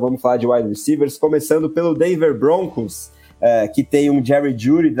aéreos. Então vamos falar de wide receivers, começando pelo Denver Broncos, que tem um Jerry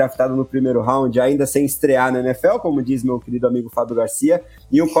Jeudy draftado no primeiro round, ainda sem estrear na NFL, como diz meu querido amigo Fábio Garcia,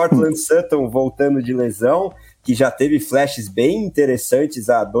 e o Courtland Sutton voltando de lesão, que já teve flashes bem interessantes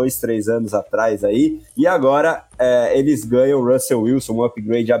há 2-3 anos atrás aí, e agora eles ganham o Russell Wilson, um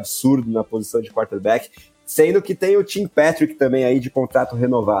upgrade absurdo na posição de quarterback, sendo que tem o Tim Patrick também aí de contrato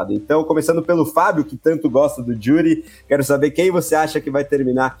renovado. Então, começando pelo Fábio, que tanto gosta do Jeudy, quero saber quem você acha que vai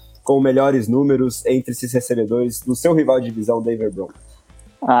terminar com melhores números entre esses recebedores do seu rival de divisão, Denver Broncos.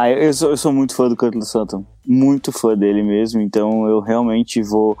 Eu sou muito fã do Courtland Sutton, muito fã dele mesmo, então eu realmente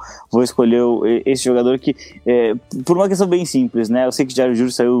vou escolher esse jogador que, por uma questão bem simples, né? Eu sei que o Jerry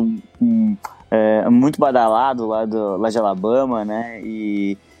Jeudy saiu muito badalado lá de Alabama, né?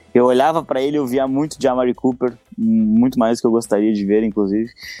 E eu olhava para ele, eu via muito de Amari Cooper, muito mais do que eu gostaria de ver, inclusive.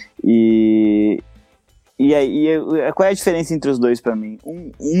 E aí, qual é a diferença entre os dois para mim?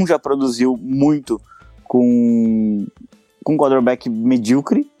 Um já produziu muito com um quarterback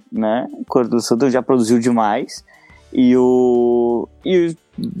medíocre, né? O Courtland Sutton já produziu demais. E o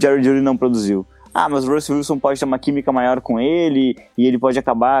Jerry Jeudy não produziu. Mas o Russell Wilson pode ter uma química maior com ele e ele pode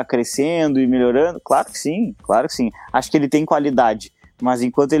acabar crescendo e melhorando? Claro que sim, claro que sim. Acho que ele tem qualidade. Mas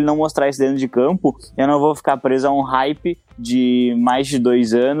enquanto ele não mostrar isso dentro de campo, eu não vou ficar preso a um hype de mais de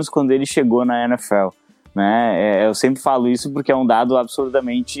 2 anos quando ele chegou na NFL. Né? Eu sempre falo isso porque é um dado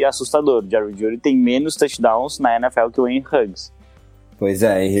absurdamente assustador. Jerry Jeudy tem menos touchdowns na NFL que o Henry Ruggs. Pois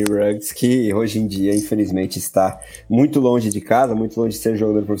é, Henry Ruggs, que hoje em dia, infelizmente, está muito longe de casa, muito longe de ser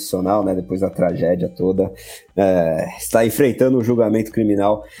jogador profissional, né? Depois da tragédia toda, está enfrentando um julgamento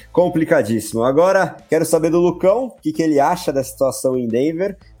criminal complicadíssimo. Agora, quero saber do Lucão, o que ele acha da situação em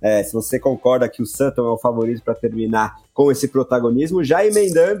Denver, se você concorda que o Sutton é o favorito para terminar com esse protagonismo, já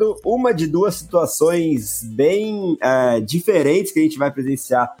emendando uma de 2 situações bem diferentes que a gente vai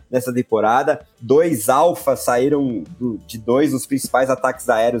presenciar nessa temporada. 2 alfas saíram de 2 dos principais ataques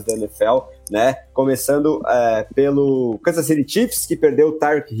aéreos da NFL, né? Começando pelo Kansas City Chiefs, que perdeu o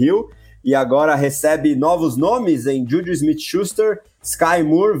Tyreek Hill e agora recebe novos nomes em Juju Smith-Schuster, Sky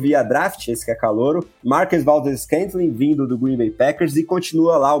Moore via draft, esse que é calouro, Marcus Valdes-Scantling vindo do Green Bay Packers e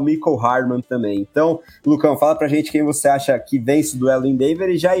continua lá o Mecole Hardman também. Então, Lucão, fala pra gente quem você acha que vence o duelo em Denver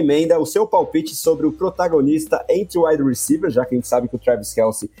e já emenda o seu palpite sobre o protagonista entre o wide receiver, já que a gente sabe que o Travis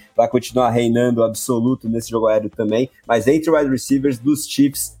Kelce vai continuar reinando absoluto nesse jogo aéreo também, mas entre o wide receivers dos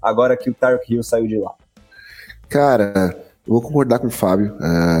Chiefs, agora que o Tyreek Hill saiu de lá. Cara, eu vou concordar com o Fábio,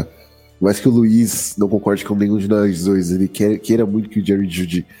 mas que o Luiz não concorde com nenhum de nós dois. Ele queira muito que o Jerry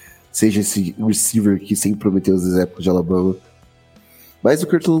Jeudy seja esse receiver que sempre prometeu as épocas de Alabama. Mas o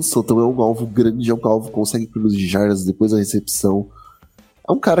Courtland Sutton é um alvo grande, é um alvo que consegue produzir jardas depois da recepção.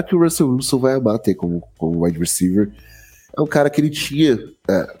 É um cara que o Russell Wilson vai amar ter como wide receiver. É um cara que ele tinha,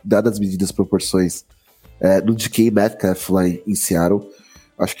 dadas as medidas proporções, no DK Metcalf lá em Seattle.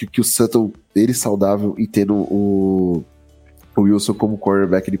 Acho que o Sutton, ele saudável e tendo o Wilson como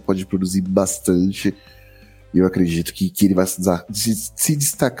quarterback, ele pode produzir bastante. E eu acredito que ele vai se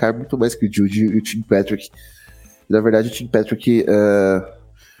destacar muito mais que o Jeudy e o Tim Patrick. E, na verdade, o Tim Patrick,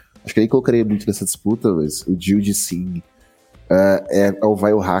 acho que eu nem colocaria muito nessa disputa, mas o Jeudy, sim, é o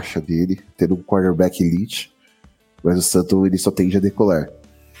vai o racha dele, tendo um quarterback elite. Mas o Sutton, ele só tende a decolar.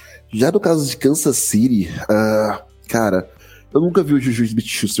 Já no caso de Kansas City, cara, eu nunca vi o Juju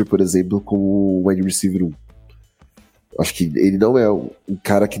Smith-Schuster, por exemplo, como wide receiver 1. Acho que ele não é um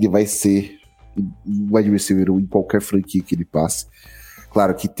cara que ele vai ser um wide receiver em qualquer franquia que ele passe.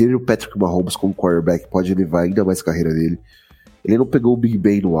 Claro que ter o Patrick Mahomes como quarterback pode elevar ainda mais a carreira dele. Ele não pegou o Big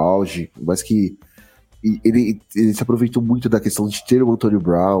Ben no auge, mas que ele se aproveitou muito da questão de ter o Antonio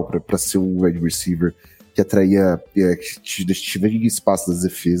Brown para ser um wide receiver que atraía, que tiver espaço nas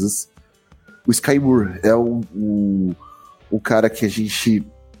defesas. O Sky Moore é um cara que a gente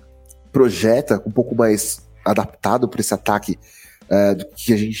projeta um pouco mais adaptado para esse ataque do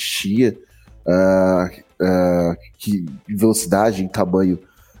que a gente tinha, que em velocidade, em tamanho,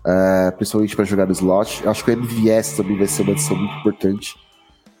 principalmente para jogar no slot. Acho que o MVS também vai ser uma adição muito importante.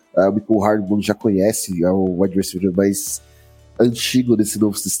 O Mecole Hardman já conhece, é o wide receiver mais antigo desse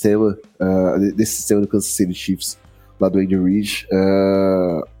novo sistema, desse sistema do Kansas City Chiefs, lá do Andy Reid.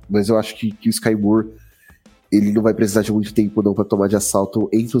 Mas eu acho que o Sky Moore, ele não vai precisar de muito tempo não para tomar de assalto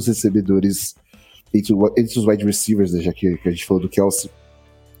entre os recebedores, entre os wide receivers, né, já que a gente falou do Kelce.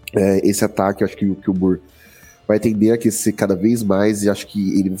 esse ataque, eu acho que o Moore vai tender a aquecer cada vez mais, e acho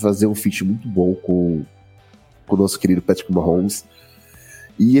que ele vai fazer um fit muito bom com o nosso querido Patrick Mahomes.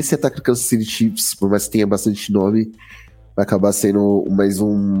 E esse ataque do Kansas City Chiefs, por mais que tenha bastante nome, vai acabar sendo mais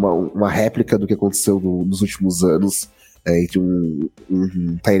uma réplica do que aconteceu nos últimos anos, entre um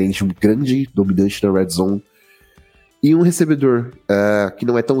tight end grande, dominante na red zone, e um recebedor que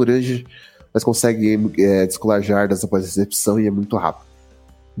não é tão grande, mas consegue descolar jardas após a recepção e é muito rápido.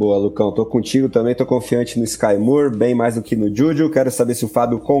 Boa, Lucão, tô contigo também, tô confiante no Sky Moore, bem mais do que no Juju. Quero saber se o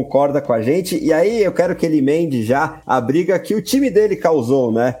Fábio concorda com a gente. E aí eu quero que ele emende já a briga que o time dele causou,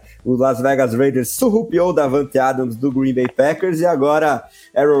 né? O Las Vegas Raiders surrupiou Davante Adams do Green Bay Packers e agora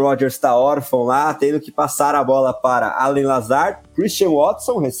Aaron Rodgers tá órfão lá, tendo que passar a bola para Allen Lazard, Christian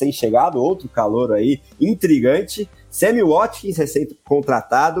Watson, recém-chegado, outro calouro aí, intrigante, Sammy Watkins,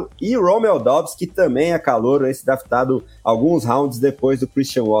 recém-contratado, e Romeo Doubs, que também é calouro, esse draftado alguns rounds depois do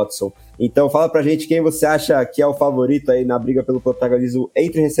Christian Watson. Então fala pra gente quem você acha que é o favorito aí na briga pelo protagonismo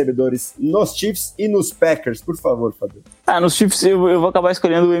entre recebedores nos Chiefs e nos Packers, por favor, Fabio. Nos Chiefs eu vou acabar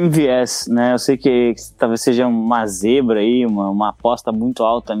escolhendo o MVS, né? Eu sei que talvez seja uma zebra aí, uma aposta muito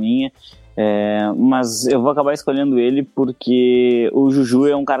alta minha, mas eu vou acabar escolhendo ele porque o Juju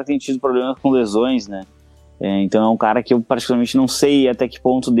é um cara que tem tido problemas com lesões, né? Então é um cara que eu particularmente não sei até que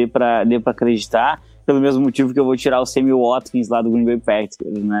ponto dê pra acreditar, pelo mesmo motivo que eu vou tirar o Sammy Watkins lá do Green Bay Packers,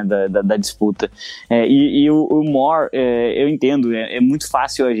 né, da disputa. E o Moore, eu entendo, é muito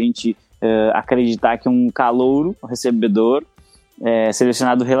fácil a gente acreditar que um calouro, um recebedor,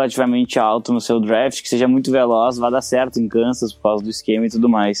 selecionado relativamente alto no seu draft, que seja muito veloz, vai dar certo em Kansas por causa do esquema e tudo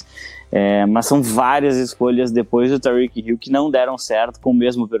mais. Mas são várias escolhas depois do Tyreek Hill que não deram certo com o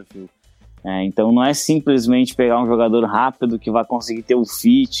mesmo perfil. Então não é simplesmente pegar um jogador rápido que vai conseguir ter o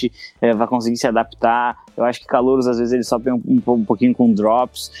fit, vai conseguir se adaptar. Eu acho que calouros às vezes eles sofrem um pouquinho com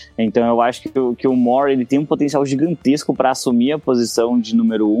drops, então eu acho que o Moore ele tem um potencial gigantesco para assumir a posição de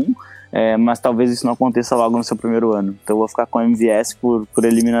número 1, mas talvez isso não aconteça logo no seu primeiro ano. Então eu vou ficar com o MVS por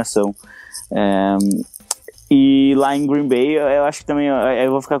eliminação. E lá em Green Bay, eu acho que também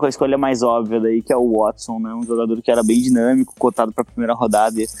eu vou ficar com a escolha mais óbvia daí, que é o Watson, né? Um jogador que era bem dinâmico, cotado para a primeira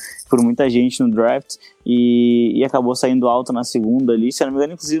rodada por muita gente no draft, e acabou saindo alto na segunda ali, se eu não me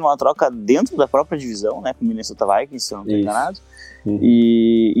engano, inclusive uma troca dentro da própria divisão, né? Com o Minnesota Vikings, se eu não estou enganado.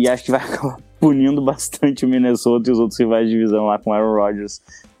 E acho que vai acabar punindo bastante o Minnesota e os outros rivais de divisão lá com o Aaron Rodgers,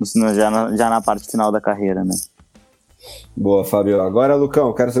 já na parte final da carreira, né? Boa, Fábio. Agora,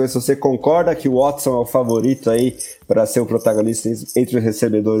 Lucão, quero saber se você concorda que o Watson é o favorito aí para ser o protagonista entre os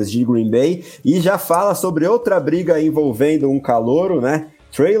recebedores de Green Bay, e já fala sobre outra briga envolvendo um calouro, né?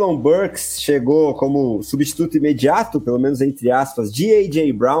 Treylon Burks chegou como substituto imediato, pelo menos entre aspas, de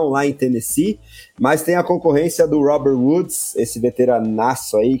A.J. Brown lá em Tennessee, mas tem a concorrência do Robert Woods, esse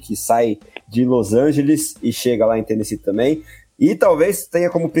veteranaço aí que sai de Los Angeles e chega lá em Tennessee também. E talvez tenha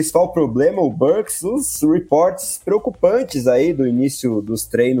como principal problema o Burks os reportes preocupantes aí do início dos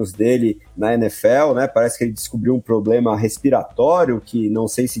treinos dele na NFL, né? Parece que ele descobriu um problema respiratório que não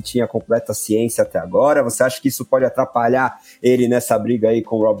sei se tinha completa ciência até agora. Você acha que isso pode atrapalhar ele nessa briga aí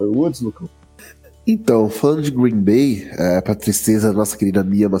com o Robert Woods, Lucão? Então, falando de Green Bay, para tristeza da nossa querida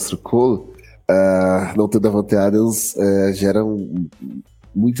Mia Mastrocolo, não ter Davante Adams gera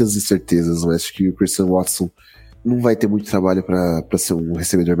muitas incertezas, mas acho que o Christian Watson não vai ter muito trabalho para ser um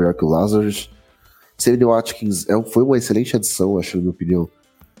recebedor melhor que o Lazarus. Sammy Watkins foi uma excelente adição, acho, na minha opinião,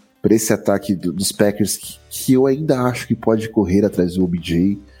 para esse ataque dos Packers, que eu ainda acho que pode correr atrás do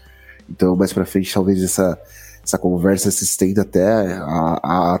OBJ. Então, mais para frente, talvez essa conversa se estenda até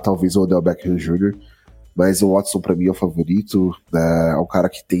a talvez o Odell Beckham Jr., mas o Watson, para mim, é o favorito. É um cara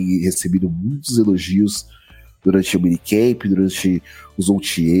que tem recebido muitos elogios durante o minicamp, durante os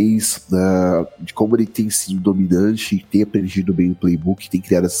OTAs, de como ele tem sido dominante, tem aprendido bem o playbook, tem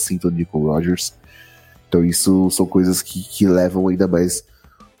criado essa sintonia com o Rodgers. Então isso são coisas que levam ainda mais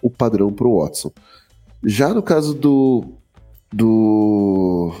o padrão pro Watson. Já no caso do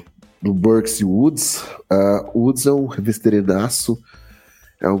Burks e Woods, o Woods é um veteranaço,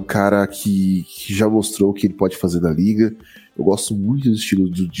 é um cara que já mostrou o que ele pode fazer na liga. Eu gosto muito do estilo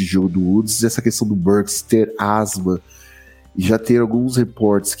de jogo do Woods, e essa questão do Burks ter asma e já ter alguns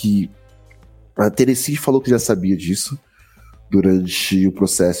reportes que a Tennessee falou que já sabia disso durante o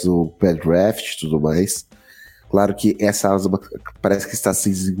processo pré-draft e tudo mais. Claro que essa asma parece que está se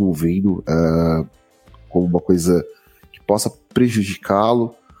desenvolvendo como uma coisa que possa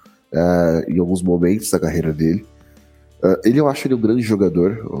prejudicá-lo em alguns momentos da carreira dele. Eu acho ele um grande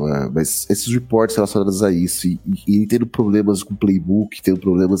jogador, mas esses reportes relacionados a isso e tendo problemas com playbook, tendo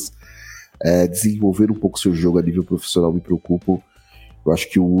problemas desenvolver um pouco seu jogo a nível profissional me preocupam. Eu acho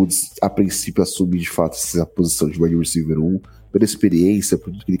que o Woods, a princípio, assume de fato essa posição de wide receiver 1, pela experiência,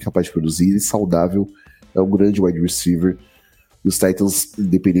 por tudo que ele é capaz de produzir, e saudável, é um grande wide receiver. E os Titans,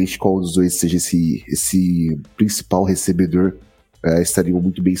 independente de qual dos dois seja esse principal recebedor, estariam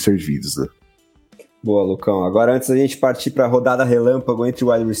muito bem servidos, né? Boa, Lucão. Agora, antes da gente partir para a rodada relâmpago entre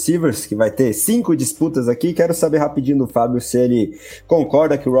wide receivers, que vai ter 5 disputas aqui, quero saber rapidinho do Fábio se ele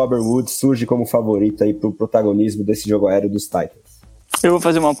concorda que o Robert Woods surge como favorito aí para o protagonismo desse jogo aéreo dos Titans. Eu vou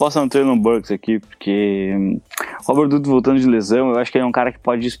fazer uma aposta no Traylon Burks aqui, porque o Robert Woods voltando de lesão, eu acho que ele é um cara que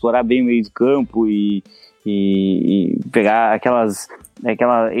pode explorar bem o meio do campo e pegar aquela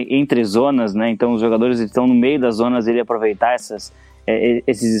entre zonas, né? Então os jogadores estão no meio das zonas, ele aproveitar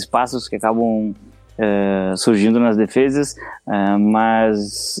esses espaços que acabam surgindo nas defesas,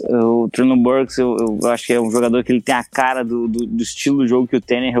 mas o Traylon Burks eu acho que é um jogador que ele tem a cara do estilo do jogo que o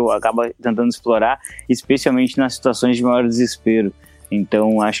Tannehill acaba tentando explorar, especialmente nas situações de maior desespero.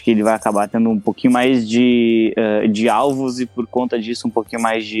 Então acho que ele vai acabar tendo um pouquinho mais de alvos e por conta disso um pouquinho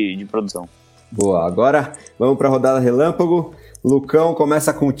mais de produção. Boa, agora vamos para a rodada relâmpago. Lucão,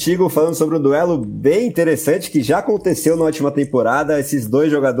 começa contigo falando sobre um duelo bem interessante que já aconteceu na última temporada. Esses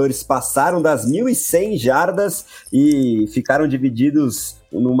dois jogadores passaram das 1.100 jardas e ficaram divididos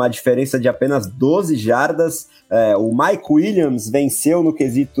numa diferença de apenas 12 jardas. O Mike Williams venceu no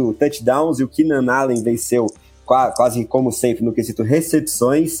quesito touchdowns e o Keenan Allen venceu quase como sempre no quesito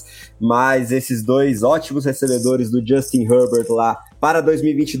recepções, mas esses dois ótimos recebedores do Justin Herbert lá para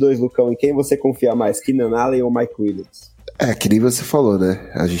 2022, Lucão, em quem você confia mais, Keenan Allen ou Mike Williams? Que nem você falou, né?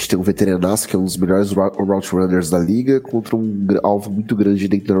 A gente tem um veteranaço que é um dos melhores route runners da liga contra um alvo muito grande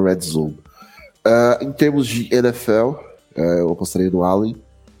dentro da red zone. Em termos de NFL, eu apostaria no Allen.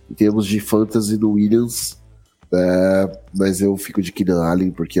 Em termos de fantasy, no Williams. Mas eu fico de Keenan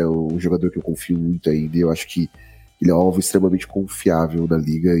Allen porque é um jogador que eu confio muito ainda. Eu acho que ele é um alvo extremamente confiável na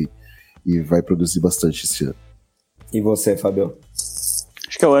liga e vai produzir bastante esse ano. E você, Fabio?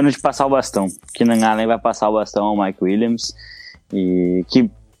 Acho que é o ano de passar o bastão. Keenan Allen vai passar o bastão ao Mike Williams, e que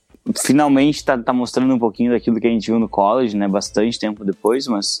finalmente está mostrando um pouquinho daquilo que a gente viu no college, né? Bastante tempo depois,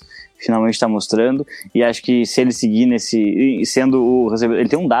 mas finalmente está mostrando. E acho que se ele seguir sendo o recebedor, ele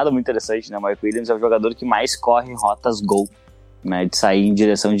tem um dado muito interessante, né? O Mike Williams é o jogador que mais corre rotas gol, né? De sair em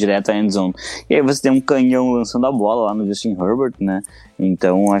direção direta à end zone. E aí você tem um canhão lançando a bola lá no Justin Herbert, né?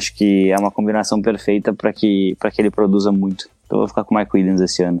 Então acho que é uma combinação perfeita para que ele produza muito. Então eu vou ficar com o Mike Williams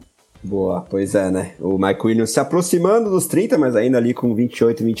esse ano. Boa, pois é, né? O Mike Williams se aproximando dos 30, mas ainda ali com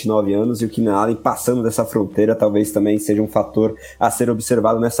 28, 29 anos, e o Keenan Allen passando dessa fronteira, talvez também seja um fator a ser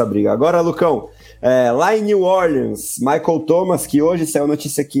observado nessa briga. Agora, Lucão, lá em New Orleans, Michael Thomas, que hoje saiu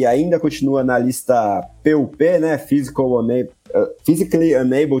notícia que ainda continua na lista PUP, né? Physically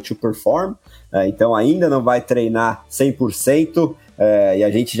Unable to Perform, então ainda não vai treinar 100%, e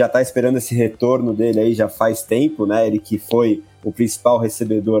a gente já está esperando esse retorno dele aí já faz tempo, né? Ele que foi o principal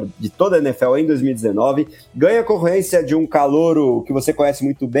recebedor de toda a NFL em 2019, ganha concorrência de um calouro que você conhece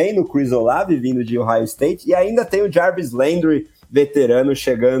muito bem, no Chris Olave, vindo de Ohio State, e ainda tem o Jarvis Landry, veterano,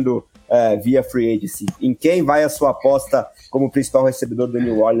 chegando via free agency. Em quem vai a sua aposta como principal recebedor do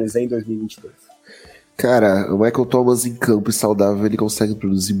New Orleans em 2022? Cara, o Michael Thomas em campo e saudável, ele consegue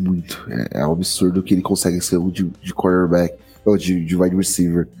produzir muito. É um absurdo que ele consegue ser um de cornerback, ou de wide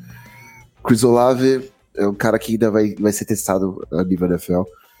receiver. Chris Olave é um cara que ainda vai ser testado a nível NFL.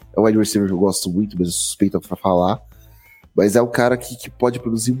 É um wide receiver que eu gosto muito, mas eu suspeito pra falar. Mas é um cara que pode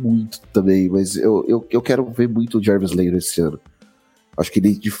produzir muito também. Mas eu quero ver muito o Jarvis Landry esse ano. Acho que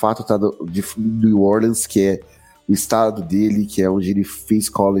ele de fato tá no New Orleans, que é o estado dele, que é onde ele fez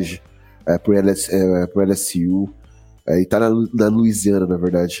college pro LSU. E tá na Louisiana, na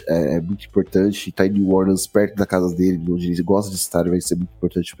verdade. É muito importante. E tá em New Orleans, perto da casa dele, onde ele gosta de estar, vai ser muito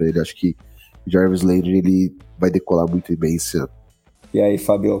importante pra ele. Acho que o Jarvis Landry, ele vai decolar muito bem esse ano. E aí,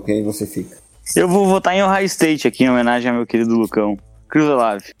 Fabio, quem você fica? Eu vou votar em Ohio State aqui, em homenagem ao meu querido Lucão. Chris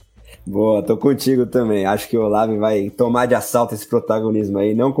Olave. Boa, tô contigo também. Acho que o Olave vai tomar de assalto esse protagonismo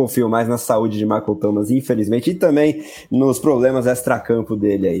aí. Não confio mais na saúde de Michael Thomas, infelizmente, e também nos problemas extracampo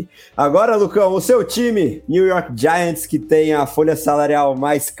dele aí. Agora, Lucão, o seu time, New York Giants, que tem a folha salarial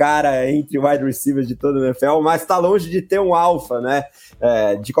mais cara entre wide receivers de toda a NFL, mas tá longe de ter um alfa, né?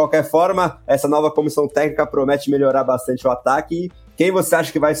 De qualquer forma, essa nova comissão técnica promete melhorar bastante o ataque Quem você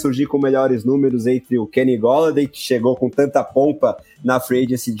acha que vai surgir com melhores números entre o Kenny Golladay, que chegou com tanta pompa na Free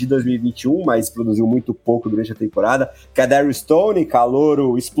Agency de 2021, mas produziu muito pouco durante a temporada, Kadarius Stoney,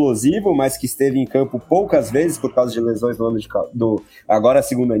 calouro explosivo, mas que esteve em campo poucas vezes por causa de lesões no ano agora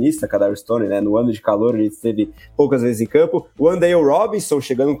segundanista, Kadarius Stoney, né? No ano de calor ele esteve poucas vezes em campo. O Wan'Dale Robinson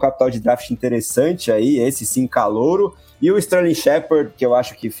chegando com um capital de draft interessante aí, esse sim calouro. E o Sterling Shepard, que eu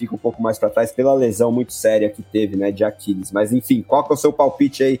acho que fica um pouco mais para trás pela lesão muito séria que teve, né, de Aquiles. Mas enfim, qual que é o seu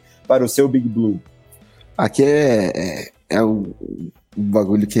palpite aí para o seu Big Blue? Aqui é um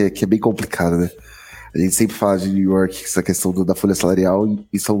bagulho que é bem complicado, né? A gente sempre fala de New York, essa questão da folha salarial,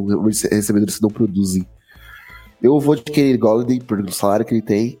 e são recebedores que não produzem. Eu vou de Kenny Golladay, pelo salário que ele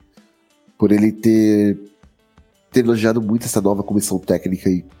tem, por ele ter elogiado muito essa nova comissão técnica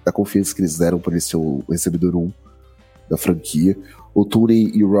e a confiança que eles deram por ele ser o recebedor 1 da franquia. O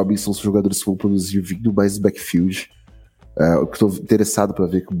Tooney e o Robinson são jogadores que vão produzir vindo mais do backfield. Eu estou interessado para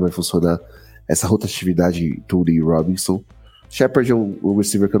ver como vai funcionar essa rotatividade em Tooney e Robinson. Shepard é um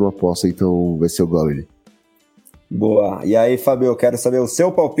receiver que eu não aposto, então vai ser o Golladay. Boa. E aí, Fabio, eu quero saber o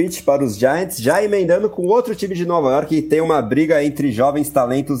seu palpite para os Giants, já emendando com outro time de Nova York, que tem uma briga entre jovens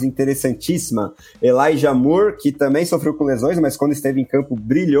talentos interessantíssima. Elijah Moore, que também sofreu com lesões, mas quando esteve em campo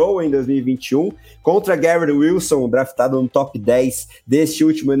brilhou em 2021, contra Garrett Wilson, draftado no top 10 deste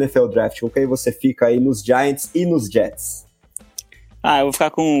último NFL Draft. Com quem você fica aí nos Giants e nos Jets? Eu vou ficar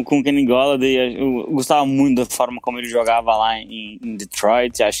com o Kenny Golladay. Eu gostava muito da forma como ele jogava lá em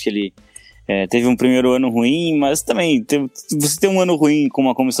Detroit. Acho que ele teve um primeiro ano ruim, mas também você tem um ano ruim com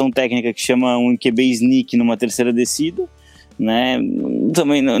uma comissão técnica que chama um QB sneak numa terceira descida, né?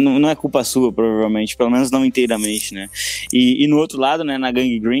 Também não é culpa sua, provavelmente, pelo menos não inteiramente, né? E no outro lado, né, na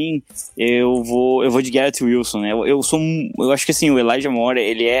Gang Green, eu vou de Garrett Wilson, né? Eu acho que assim, o Elijah Moore,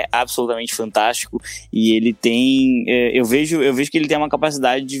 ele é absolutamente fantástico e ele tem, eu vejo que ele tem uma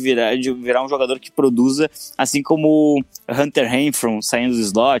capacidade de virar um jogador que produza, assim como Hunter Renfrow saindo do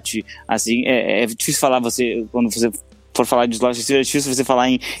slot, assim, é difícil falar quando você for falar de slot, é difícil você falar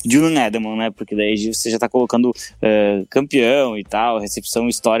em Julian Edelman, né? Porque daí você já tá colocando campeão e tal, recepção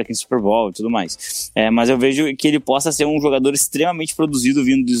histórica em Super Bowl e tudo mais. Mas eu vejo que ele possa ser um jogador extremamente produzido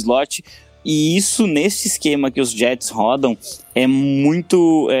vindo do slot, e isso, nesse esquema que os Jets rodam, é muito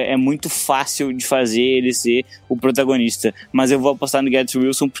fácil de fazer ele ser o protagonista. Mas eu vou apostar no Garrett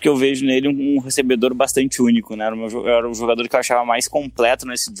Wilson porque eu vejo nele um recebedor bastante único, né? Era o jogador que eu achava mais completo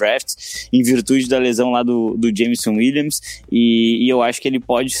nesse draft, em virtude da lesão lá do Jameson Williams, e eu acho que ele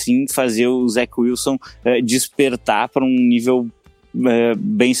pode sim fazer o Zach Wilson despertar para um nível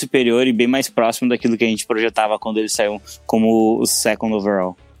bem superior e bem mais próximo daquilo que a gente projetava quando ele saiu como o second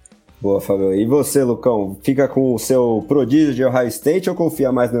overall. Boa, Fabio. E você, Lucão? Fica com o seu prodígio de Ohio State ou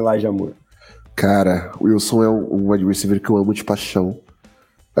confia mais no Elijah Moore? Cara, o Wilson é um wide receiver que eu amo de paixão.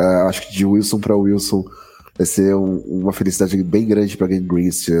 Acho que de Wilson para Wilson vai ser uma felicidade bem grande para Gang Green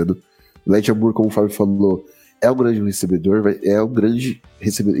esse ano. O Elijah Moore, como o Fábio falou, é um grande recebedor,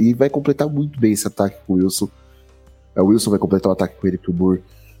 e vai completar muito bem esse ataque com o Wilson. O Wilson vai completar o ataque com ele, que o Moore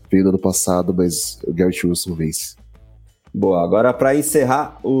veio no ano passado, mas o Garrett Wilson vence. Boa, agora para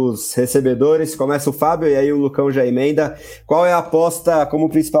encerrar os recebedores, começa o Fábio e aí o Lucão já emenda. Qual é a aposta como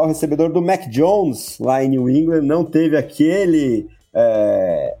principal recebedor do Mac Jones lá em New England? Não teve aquele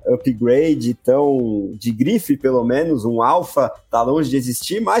upgrade tão de grife, pelo menos, um alfa, tá longe de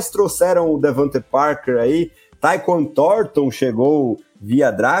existir, mas trouxeram o Devontae Parker aí. Tyquan Thornton chegou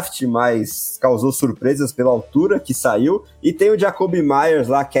via draft, mas causou surpresas pela altura que saiu. E tem o Jacoby Myers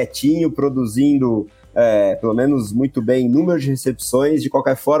lá quietinho, produzindo pelo menos muito bem número de recepções. De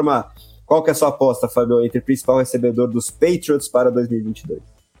qualquer forma, qual que é a sua aposta, Fabio, entre o principal recebedor dos Patriots para 2022?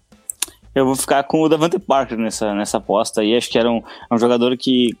 Eu vou ficar com o Devontae Parker nessa aposta aí. Acho que era um jogador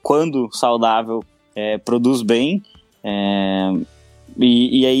que, quando saudável, produz bem.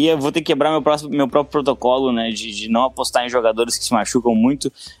 E aí eu vou ter que quebrar meu próprio protocolo, né, de não apostar em jogadores que se machucam muito,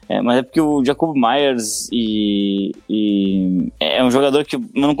 mas é porque o Jacob Myers é um jogador que eu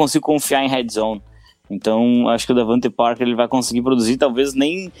não consigo confiar em red zone. Então acho que o Devontae Parker ele vai conseguir produzir, talvez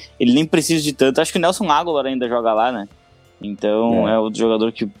ele nem precise de tanto. Acho que o Nelson Agholor ainda joga lá, né? Então é outro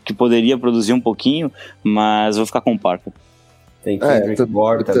jogador que poderia produzir um pouquinho, mas vou ficar com o Parker. Tem Kendrick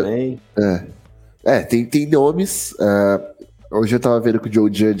Bourne também. Tem nomes. Hoje eu tava vendo que o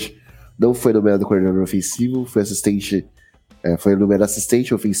Joe Judge não foi nomeado coordenador ofensivo, foi nomeado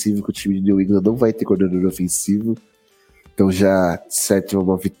assistente ofensivo, que o time de New England não vai ter coordenador ofensivo. Então já certo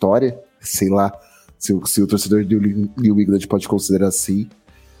uma vitória, sei lá se o torcedor de New England pode considerar assim.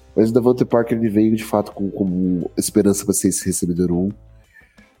 Mas o Devontae Parker ele veio de fato com esperança para ser esse recebedor 1.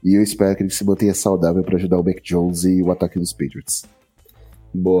 E eu espero que ele se mantenha saudável para ajudar o Mac Jones e o ataque dos Patriots.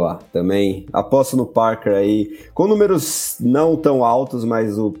 Boa, também aposto no Parker aí, com números não tão altos,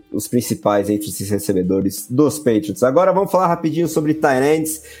 mas os principais entre esses recebedores dos Patriots. Agora vamos falar rapidinho sobre tight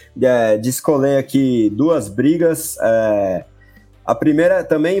ends, escolher aqui duas brigas, a primeira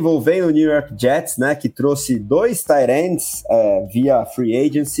também envolvendo o New York Jets, né, que trouxe dois tight ends via free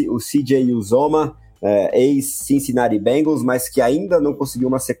agency, o CJ Uzomah, ex-Cincinnati Bengals, mas que ainda não conseguiu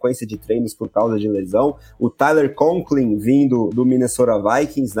uma sequência de treinos por causa de lesão. O Tyler Conklin, vindo do Minnesota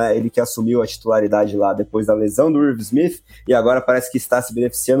Vikings, né, ele que assumiu a titularidade lá depois da lesão do Irv Smith, e agora parece que está se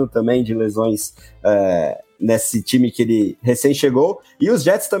beneficiando também de lesões nesse time que ele recém chegou. E os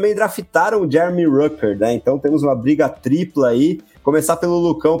Jets também draftaram o Jeremy Ruckert, né, então temos uma briga tripla aí. Começar pelo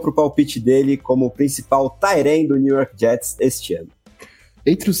Lucão para o palpite dele como principal tight end do New York Jets este ano.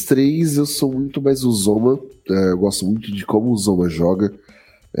 Entre os três, eu sou muito mais o Uzomah. Eu gosto muito de como o Uzomah joga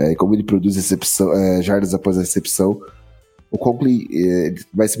e como ele produz jardas após a recepção. O Conklin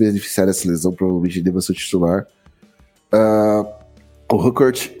vai se beneficiar dessa lesão, provavelmente ele deva ser titular. O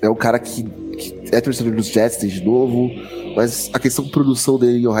Ruckert é um cara que é torcedor dos Jets desde novo, mas a questão de produção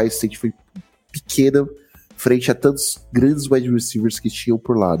dele em Ohio State foi pequena frente a tantos grandes wide receivers que tinham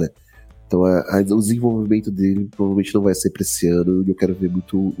por lá, né? Então o desenvolvimento dele provavelmente não vai ser pra esse ano, e eu quero ver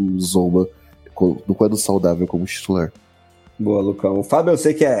muito o Uzomah no quadro saudável como titular. Boa, Lucão. O Fábio, eu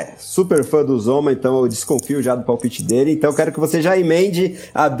sei que é super fã do Uzomah, então eu desconfio já do palpite dele, então eu quero que você já emende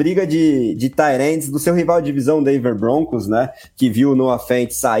a briga de tight ends do seu rival de divisão, Denver Broncos, né, que viu o Noah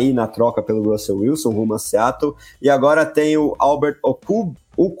Fant sair na troca pelo Russell Wilson rumo a Seattle, e agora tem o Albert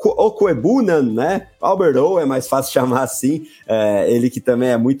Okwuegbunam, né? Albert O é mais fácil chamar assim. Ele que também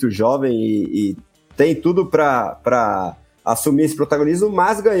é muito jovem e tem tudo para assumir esse protagonismo,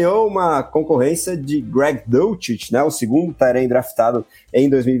 mas ganhou uma concorrência de Greg Dulcich, né? O segundo tight end draftado em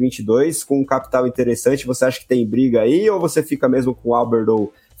 2022, com um capital interessante. Você acha que tem briga aí ou você fica mesmo com o Albert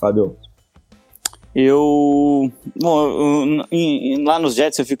O, Fábio? Lá nos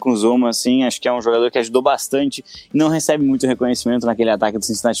Jets eu fico com o Uzomah, assim, acho que é um jogador que ajudou bastante e não recebe muito reconhecimento naquele ataque do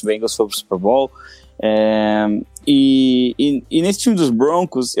Cincinnati Bengals, foi pro Super Bowl. E nesse time dos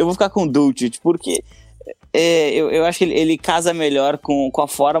Broncos eu vou ficar com o Dulcich, porque eu acho que ele casa melhor com a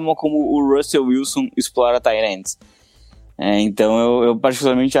forma como o Russell Wilson explora tight ends. Então eu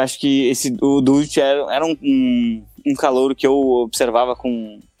particularmente acho que o Dulcich era um calouro que eu observava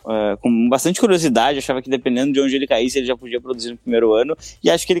com bastante curiosidade, achava que dependendo de onde ele caísse, ele já podia produzir no primeiro ano, e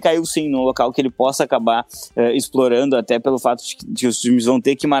acho que ele caiu sim num local que ele possa acabar explorando, até pelo fato de que os times vão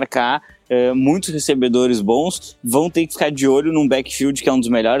ter que marcar muitos recebedores bons, vão ter que ficar de olho num backfield que é um dos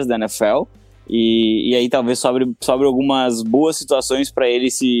melhores da NFL, e aí talvez sobre algumas boas situações para ele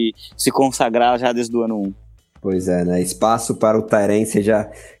se consagrar já desde o ano 1. Pois é, né? Espaço para o tight end, seja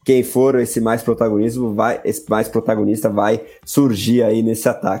quem for esse mais protagonista vai surgir aí nesse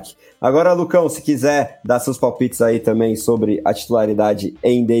ataque. Agora, Lucão, se quiser dar seus palpites aí também sobre a titularidade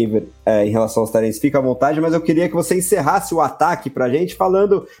em Denver em relação aos tight ends, fica à vontade, mas eu queria que você encerrasse o ataque pra gente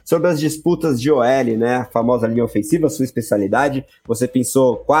falando sobre as disputas de OL, né? A famosa linha ofensiva, sua especialidade. Você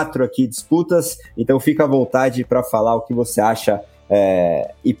pensou 4 aqui disputas, então fica à vontade para falar o que você acha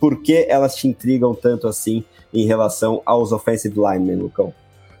e por que elas te intrigam tanto assim em relação aos offensive linemen, Lucão.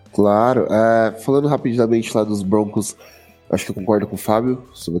 Claro, falando rapidamente lá dos Broncos, acho que eu concordo com o Fábio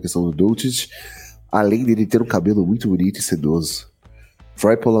sobre a questão do Dulcich, além dele ter um cabelo muito bonito e sedoso.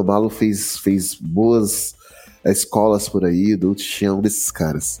 Troy Polamalu fez boas escolas por aí, o Dulcich é um desses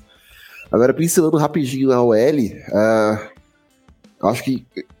caras. Agora, pincelando rapidinho a OL, acho que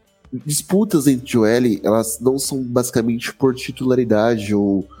disputas entre OL, elas não são basicamente por titularidade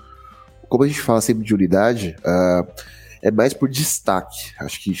ou, como a gente fala sempre de unidade, é mais por destaque.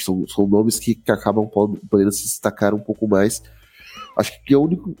 Acho que são nomes que acabam podendo se destacar um pouco mais. Acho que é o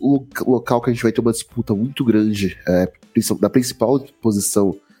único local que a gente vai ter uma disputa muito grande na principal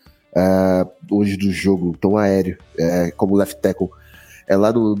posição hoje do jogo, tão aéreo, como left tackle, é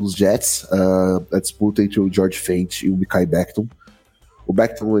lá nos Jets, a disputa entre o George Fant e o Mekhi Becton. O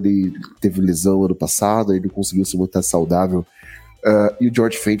Becton, ele teve lesão ano passado, ele não conseguiu se manter saudável, e o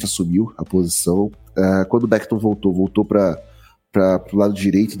George Fant assumiu a posição. Quando o Becton voltou para o lado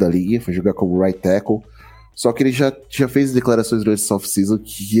direito da linha, foi jogar como right tackle, só que ele já fez declarações durante essa off-season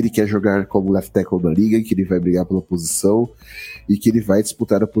que ele quer jogar como left tackle da liga, que ele vai brigar pela posição e que ele vai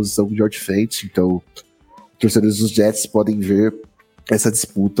disputar a posição com o George Fant. Então, torcedores dos Jets podem ver essa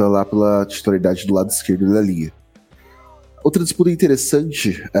disputa lá pela titularidade do lado esquerdo da linha. Outra disputa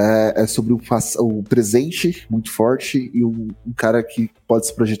interessante é sobre um presente muito forte e um cara que pode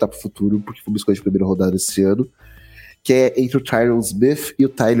se projetar para o futuro, porque foi uma escolha de primeira rodada esse ano, que é entre o Tyron Smith e o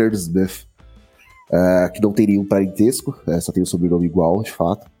Tyler Smith. que não tem nenhum parentesco, só tem um sobrenome igual, de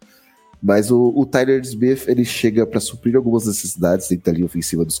fato. Mas o Tyler Smith, ele chega para suprir algumas necessidades dentro da linha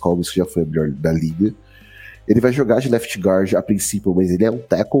ofensiva dos Cowboys, que já foi a melhor da liga. Ele vai jogar de left guard a princípio, mas ele é um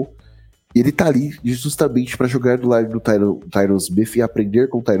tackle. E ele tá ali justamente para jogar do lado do Tyron Smith e aprender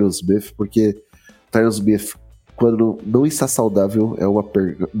com o Tyron Smith, porque o Tyron Smith, quando não está saudável, é uma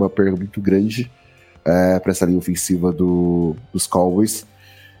perda muito grande para essa linha ofensiva dos Cowboys.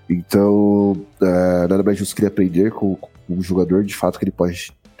 Então, nada mais justo que ele aprender com um jogador, de fato, que ele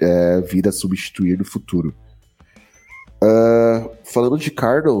pode vir a substituir no futuro. Falando de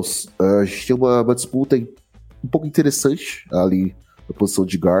Cardinals, a gente tem uma disputa um pouco interessante ali na posição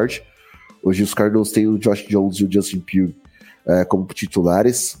de guard. Hoje os Cardinals têm o Josh Jones e o Justin Pugh como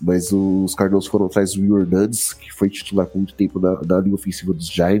titulares, mas os Cardinals foram atrás do Will Hernandez, que foi titular por muito tempo na linha ofensiva dos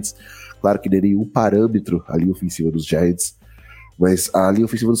Giants. Claro que não é nenhum parâmetro a linha ofensiva dos Giants, mas a linha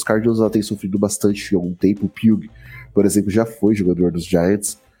ofensiva dos Cardinals ela tem sofrido bastante há algum tempo. O Pugh, por exemplo, já foi jogador dos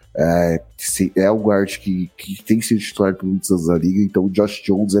Giants. É um guard que tem sido titular por muitos anos na liga, então o Josh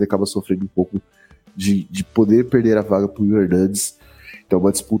Jones ele acaba sofrendo um pouco de poder perder a vaga para o Will Hernandez. Então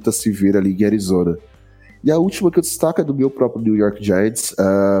uma disputa se ver ali em Arizona. E a última que eu destaco é do meu próprio New York Giants,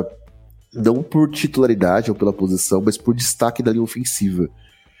 não por titularidade ou pela posição, mas por destaque da linha ofensiva.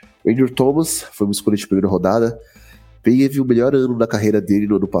 O Andrew Thomas foi uma escolha de primeira rodada, teve o melhor ano da carreira dele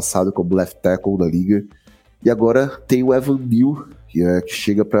no ano passado como left tackle na liga, e agora tem o Evan Neal, que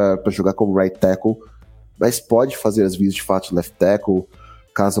chega para jogar como right tackle, mas pode fazer as vezes de fato de left tackle,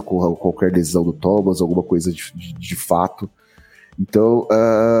 caso com qualquer lesão do Thomas, alguma coisa de fato. Então,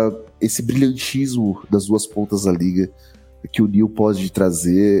 esse brilhantismo das duas pontas da liga que o Neal pode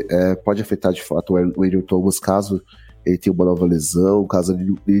trazer pode afetar de fato o Andrew Thomas caso ele tenha uma nova lesão, caso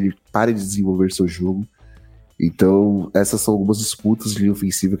ele pare de desenvolver seu jogo. Então, essas são algumas disputas de linha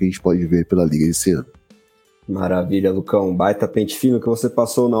ofensiva que a gente pode ver pela liga esse ano. Maravilha, Lucão. Baita pente fino que você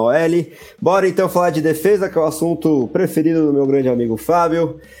passou na OL. Bora então falar de defesa, que é o assunto preferido do meu grande amigo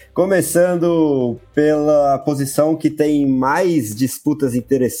Fábio. Começando pela posição que tem mais disputas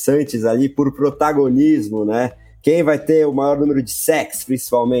interessantes ali por protagonismo, né? Quem vai ter o maior número de sacks,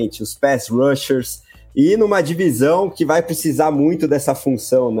 principalmente, os pass rushers. E numa divisão que vai precisar muito dessa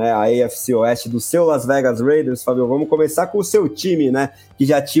função, né? A AFC Oeste do seu Las Vegas Raiders. Fábio, vamos começar com o seu time, né? Que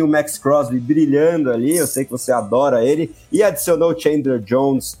já tinha o Max Crosby brilhando ali, eu sei que você adora ele, e adicionou o Chandler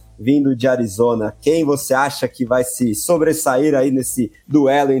Jones, vindo de Arizona. Quem você acha que vai se sobressair aí nesse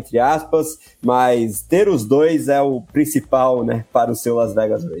duelo, entre aspas, mas ter os dois é o principal, né, para o seu Las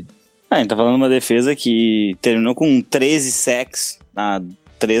Vegas Raiders? A gente tá falando de uma defesa que terminou com 13 sacks na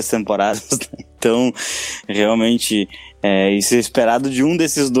 3 temporadas, né? Então, realmente, isso é esperado de um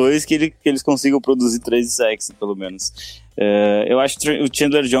desses dois que eles consigam produzir 13 sacks, pelo menos. Eu acho que o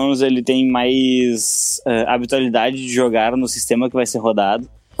Chandler Jones ele tem mais habitualidade de jogar no sistema que vai ser rodado.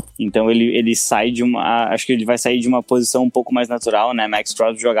 Então ele sai acho que ele vai sair de uma posição um pouco mais natural, né? Max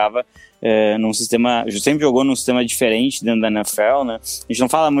Crosby jogava num sistema, sempre jogou num sistema diferente dentro da NFL, né? A gente não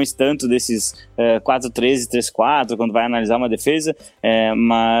fala muito tanto desses 4-3 e 3-4 quando vai analisar uma defesa,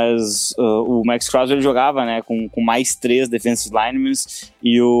 mas o Max Crosby ele jogava, né, com mais 3 defensive linemen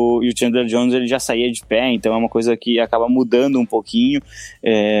e o Chandler Jones ele já saía de pé, então é uma coisa que acaba mudando um pouquinho.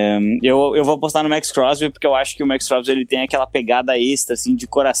 Eu vou apostar no Max Crosby porque eu acho que o Max Crosby ele tem aquela pegada extra assim, de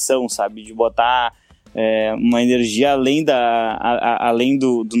coração, sabe, de botar uma energia além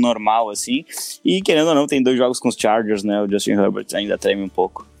do normal, assim. E querendo ou não, tem 2 jogos com os Chargers, né? O Justin Herbert ainda treme um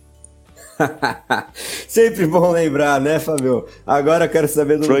pouco. Sempre bom lembrar, né, Fabio? Agora eu quero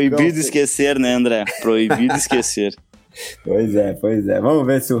saber do Proibido Lucão. Esquecer, né, André? Proibido esquecer. Pois é. Vamos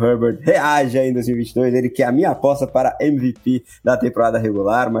ver se o Herbert reage aí em 2022. Ele que é a minha aposta para MVP da temporada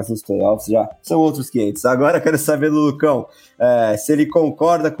regular, mas nos playoffs já são outros 500. Agora eu quero saber do Lucão se ele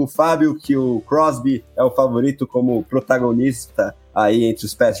concorda com o Fábio que o Crosby é o favorito como protagonista aí entre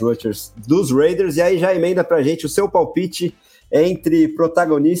os pass rushers dos Raiders. E aí já emenda pra gente o seu palpite entre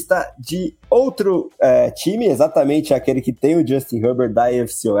protagonista de outro time, exatamente aquele que tem o Justin Herbert da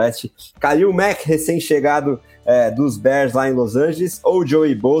AFC Oeste, Khalil Mack, recém-chegado dos Bears lá em Los Angeles, ou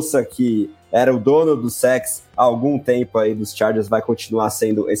Joey Bosa, que era o dono dos sacks há algum tempo aí dos Chargers, vai continuar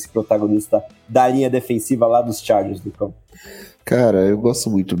sendo esse protagonista da linha defensiva lá dos Chargers, do campo. Cara, eu gosto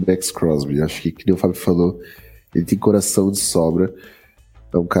muito do Max Crosby, acho que nem o Fábio falou, ele tem coração de sobra,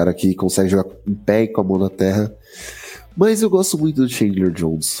 é um cara que consegue jogar em pé e com a mão na terra. Mas eu gosto muito do Chandler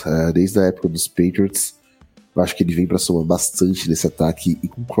Jones, desde a época dos Patriots. Eu acho que ele vem para somar bastante nesse ataque, e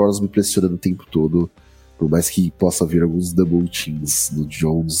com o Crosby pressionando o tempo todo, por mais que possa haver alguns double teams no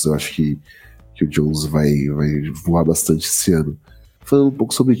Jones, eu acho que o Jones vai voar bastante esse ano. Falando um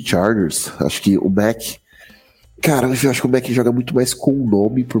pouco sobre Chargers, acho que o Mac... Cara, eu acho que o Mac joga muito mais com o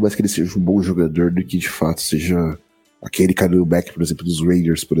nome, por mais que ele seja um bom jogador, do que de fato seja aquele Khalil Mack, por exemplo, dos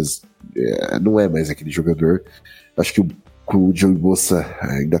Raiders, por exemplo. Não é mais aquele jogador. Acho que o Joey Bosa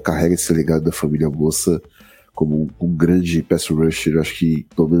ainda carrega esse legado da família Bosa como um grande pass rusher. Acho que,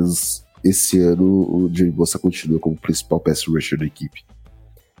 pelo menos esse ano, o Joey Bosa continua como o principal pass rusher da equipe.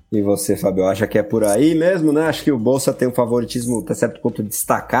 E você, Fabio, acha que é por aí mesmo, né? Acho que o Bosa tem um favoritismo até certo ponto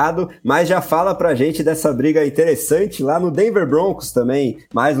destacado, mas já fala pra gente dessa briga interessante lá no Denver Broncos também,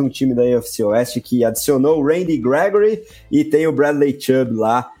 mais um time da AFC Oeste que adicionou o Randy Gregory e tem o Bradley Chubb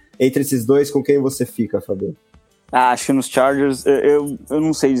lá. Entre esses dois, com quem você fica, Fabio? Acho que nos Chargers, eu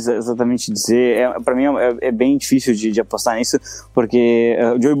não sei exatamente dizer, pra mim é bem difícil de apostar nisso, porque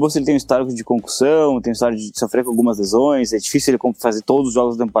o Joey Bosa ele tem um histórico de concussão, tem um histórico de sofrer com algumas lesões, é difícil ele fazer todos os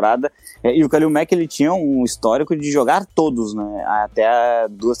jogos da temporada, e o Khalil Mack ele tinha um histórico de jogar todos, né? Até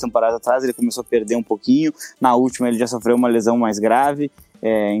 2 temporadas atrás ele começou a perder um pouquinho, na última ele já sofreu uma lesão mais grave,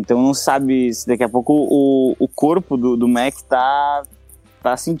 então não sabe se daqui a pouco o corpo do Mack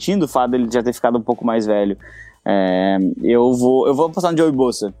tá sentindo o fato dele já ter ficado um pouco mais velho. Eu vou apostar no Joey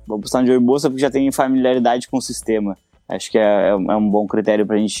Bosa. Vou apostar no Joey Bosa porque já tem familiaridade com o sistema. Acho que é um bom critério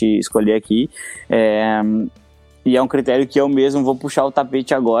pra gente escolher aqui. E é um critério que eu mesmo vou puxar o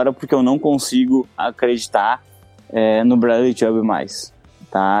tapete agora, porque eu não consigo acreditar no Bradley Chubb mais.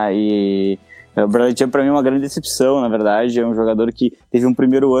 Tá? E o Bradley Chubb pra mim é uma grande decepção, na verdade. É um jogador que teve um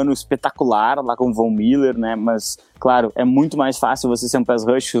primeiro ano espetacular lá com o Von Miller, né? Mas, claro, é muito mais fácil você ser um pass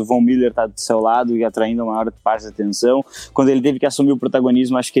rush, o Von Miller tá do seu lado e atraindo a maior parte da atenção. Quando ele teve que assumir o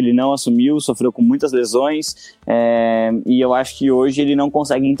protagonismo, acho que ele não assumiu, sofreu com muitas lesões, e eu acho que hoje ele não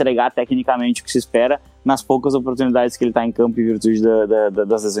consegue entregar tecnicamente o que se espera nas poucas oportunidades que ele tá em campo em virtude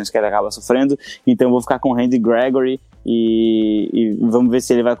das lesões que ele acaba sofrendo. Então eu vou ficar com o Randy Gregory e vamos ver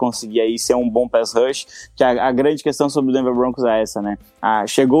se ele vai conseguir aí ser um bom pass rush, que a grande questão sobre o Denver Broncos é essa, né?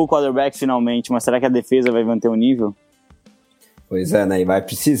 Chegou o quarterback finalmente, mas será que a defesa vai manter o nível? Pois é, né? E vai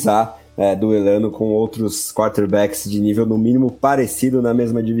precisar duelando com outros quarterbacks de nível no mínimo parecido na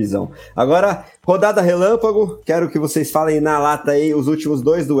mesma divisão. Agora, rodada relâmpago, quero que vocês falem na lata aí os últimos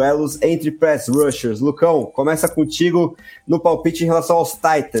 2 duelos entre pass rushers. Lucão, começa contigo no palpite em relação aos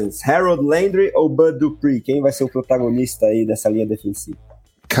Titans. Harold Landry ou Bud Dupree? Quem vai ser o protagonista aí dessa linha defensiva?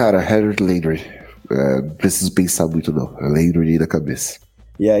 Cara, Harold Landry. Não preciso pensar muito não. Landry aí na cabeça.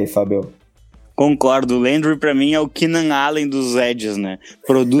 E aí, Fabio? Concordo, o Landry pra mim é o Keenan Allen dos Edges, né?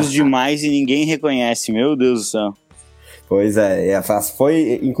 Produz demais e ninguém reconhece, meu Deus do céu. Pois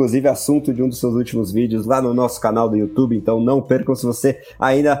foi inclusive assunto de um dos seus últimos vídeos lá no nosso canal do YouTube, então não percam se você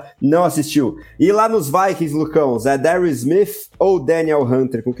ainda não assistiu. E lá nos Vikings, Lucão, Darius Smith ou Daniel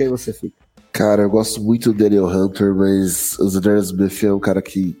Hunter, com quem você fica? Cara, eu gosto muito do Daniel Hunter, mas o Darius Smith é um cara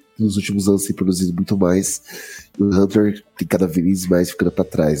que nos últimos anos tem produzido muito mais. E o Hunter tem cada vez mais ficando pra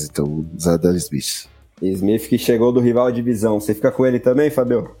trás, então Darius Smith. Smith que chegou do rival de divisão, você fica com ele também,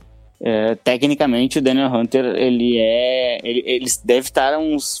 Fabio? Tecnicamente o Daniel Hunter ele deve estar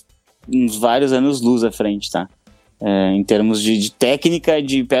uns vários anos luz à frente, tá? Em termos de técnica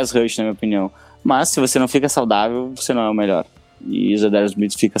de pass rush, na minha opinião. Mas se você não fica saudável, você não é o melhor. E o Darius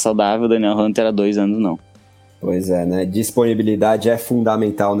Smith fica saudável, o Daniel Hunter há 2 anos não. Pois é, né? Disponibilidade é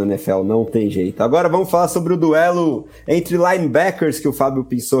fundamental na NFL, não tem jeito. Agora vamos falar sobre o duelo entre linebackers que o Fábio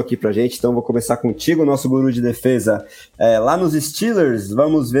pensou aqui pra gente. Então vou começar contigo, nosso guru de defesa. Lá nos Steelers,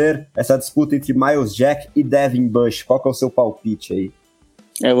 vamos ver essa disputa entre Myles Jack e Devin Bush. Qual que é o seu palpite aí?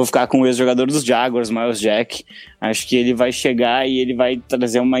 Eu vou ficar com o ex-jogador dos Jaguars, Myles Jack. Acho que ele vai chegar e ele vai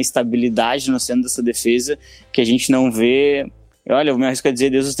trazer uma estabilidade no centro dessa defesa que a gente não vê... Olha, eu me arrisco a dizer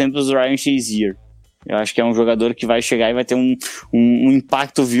desde os tempos do Ryan Shazier. Eu acho que é um jogador que vai chegar e vai ter um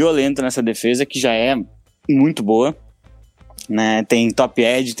impacto violento nessa defesa, que já é muito boa, né? Tem top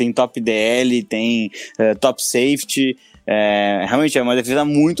edge, tem top DL, tem top safety. Realmente é uma defesa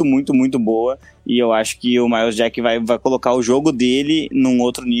muito, muito, muito boa. E eu acho que o Myles Jack vai colocar o jogo dele num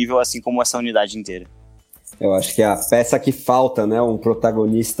outro nível, assim como essa unidade inteira. Eu acho que é a peça que falta, né? Um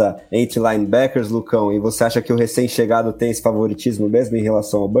protagonista entre linebackers, Lucão. E você acha que o recém-chegado tem esse favoritismo mesmo em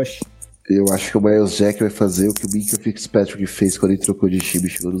relação ao Bush? Eu acho que o Myles Jack vai fazer o que o Minka Fitzpatrick fez quando ele trocou de time e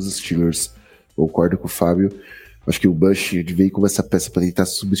chegou nos Steelers. Concordo com o Fábio. Acho que o Bush veio com essa peça para tentar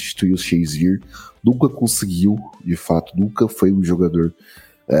substituir o Shazier. Nunca conseguiu, de fato, nunca foi um jogador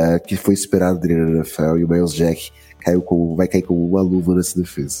que foi esperado dele na NFL. E o Myles Jack vai cair como uma luva nessa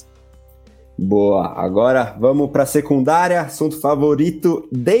defesa. Boa, agora vamos para a secundária, assunto favorito,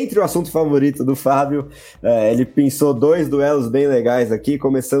 dentre o assunto favorito do Fábio, ele pensou 2 duelos bem legais aqui,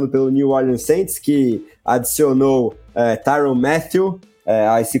 começando pelo New Orleans Saints, que adicionou Tyrann Mathieu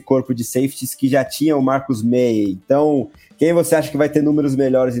a esse corpo de safeties que já tinha o Marcus Maye. Então, quem você acha que vai ter números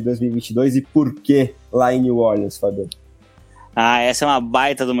melhores em 2022 e por que lá em New Orleans, Fábio? Essa é uma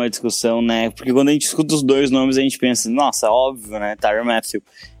baita de uma discussão, né? Porque quando a gente escuta os dois nomes, a gente pensa, nossa, óbvio, né? Tyrann Mathieu.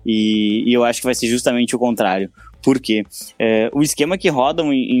 E eu acho que vai ser justamente o contrário. Por quê? O esquema que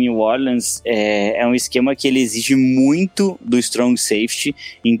rodam em New Orleans é um esquema que ele exige muito do strong safety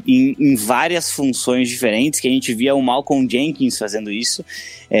em várias funções diferentes, que a gente via o Malcolm Jenkins fazendo isso,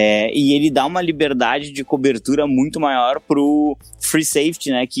 e ele dá uma liberdade de cobertura muito maior pro free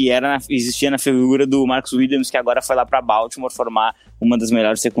safety, né, que existia na figura do Marcus Williams, que agora foi lá para Baltimore formar uma das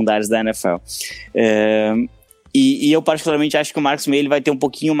melhores secundárias da NFL. E eu particularmente acho que o Marcus Maye ele vai ter um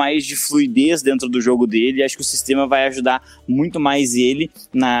pouquinho mais de fluidez dentro do jogo dele, acho que o sistema vai ajudar muito mais ele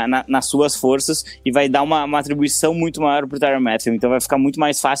nas suas forças e vai dar uma atribuição muito maior pro Tyrann Mathieu, então vai ficar muito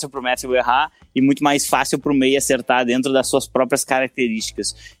mais fácil pro Mathieu errar e muito mais fácil pro Maye acertar dentro das suas próprias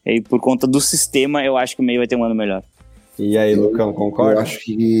características, e por conta do sistema eu acho que o Maye vai ter um ano melhor. E aí, Lucão, concorda? Eu acho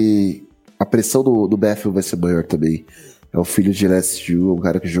que a pressão do Mathieu vai ser maior também. É o filho de LSU, um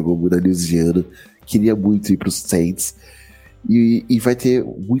cara que jogou muito na Louisiana, queria muito ir para os Saints, e vai ter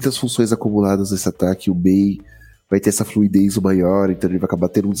muitas funções acumuladas nesse ataque. O Maye vai ter essa fluidez maior, então ele vai acabar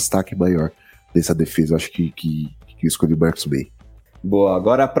tendo um destaque maior nessa defesa. Eu acho que eu escolhi o Marcus Maye. Boa,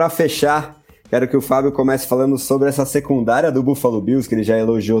 agora para fechar, quero que o Fábio comece falando sobre essa secundária do Buffalo Bills, que ele já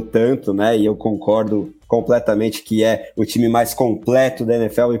elogiou tanto, né? E eu concordo completamente que é o time mais completo da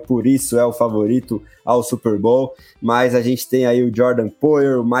NFL e por isso é o favorito ao Super Bowl. Mas a gente tem aí o Jordan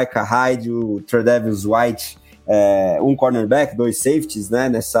Poyer, o Micah Hyde, o Tre'Davious White, um cornerback, 2 safeties, né?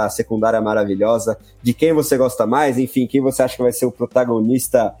 Nessa secundária maravilhosa. De quem você gosta mais? Enfim, quem você acha que vai ser o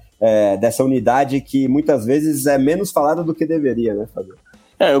protagonista dessa unidade que muitas vezes é menos falada do que deveria, né, Fábio?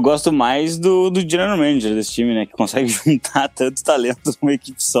 Eu gosto mais do general manager desse time, né? Que consegue juntar tanto talento numa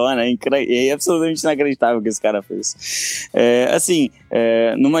equipe só, né? É absolutamente inacreditável o que esse cara fez.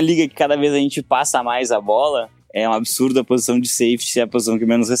 Numa liga que cada vez a gente passa mais a bola, é um absurdo a posição de safety ser a posição que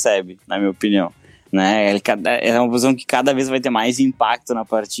menos recebe, na minha opinião. Né? É uma posição que cada vez vai ter mais impacto na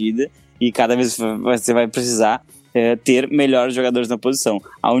partida e cada vez você vai precisar ter melhores jogadores na posição.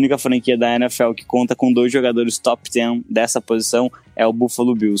 A única franquia da NFL que conta com 2 jogadores top 10 dessa posição é o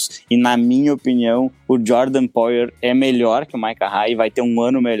Buffalo Bills. E na minha opinião, o Jordan Poyer é melhor que o Micah Hyde, vai ter um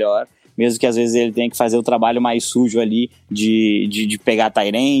ano melhor, mesmo que às vezes ele tenha que fazer o trabalho mais sujo ali de pegar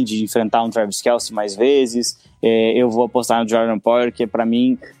tight end, de enfrentar um Travis Kelce mais vezes. Eu vou apostar no Jordan Poyer, que pra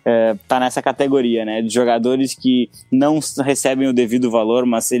mim tá nessa categoria, né, de jogadores que não recebem o devido valor,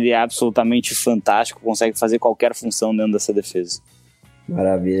 mas ele é absolutamente fantástico, consegue fazer qualquer função dentro dessa defesa.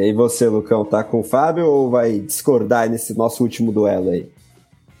 Maravilha. E você, Lucão, tá com o Fábio ou vai discordar nesse nosso último duelo aí?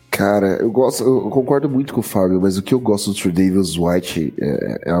 Cara, eu concordo muito com o Fábio, mas o que eu gosto do Tre'Davious White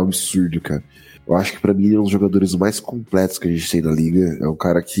é um absurdo, cara. Eu acho que pra mim ele é um dos jogadores mais completos que a gente tem na liga. É um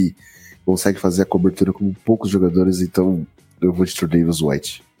cara que consegue fazer a cobertura com poucos jogadores, então eu vou de Tre'Davious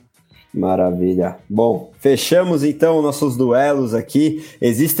White. Maravilha. Bom, fechamos então nossos duelos aqui.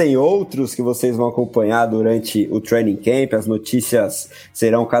 Existem outros que vocês vão acompanhar durante o training camp. As notícias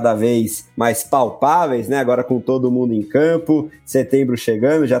serão cada vez mais palpáveis, né? Agora com todo mundo em campo. Setembro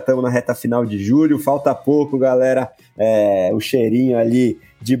chegando, já estamos na reta final de julho. Falta pouco, galera. O cheirinho ali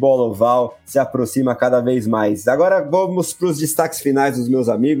de bola oval se aproxima cada vez mais. Agora vamos para os destaques finais dos meus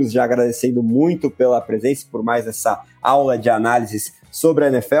amigos, já agradecendo muito pela presença, por mais essa aula de análises sobre a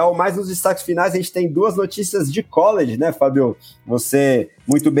NFL, mas nos destaques finais a gente tem 2 notícias de college, né, Fábio? Você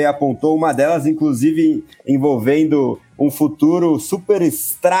muito bem apontou, uma delas inclusive envolvendo um futuro super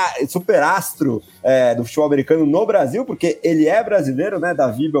astro do futebol americano no Brasil, porque ele é brasileiro, né,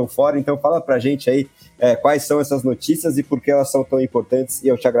 Davi Belfort. Então fala pra gente aí quais são essas notícias e por que elas são tão importantes, e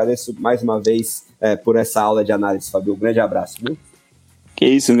eu te agradeço mais uma vez por essa aula de análise, Fábio. Um grande abraço, viu? Que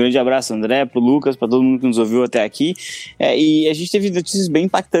isso, um grande abraço, André, pro Lucas, para todo mundo que nos ouviu até aqui. E a gente teve notícias bem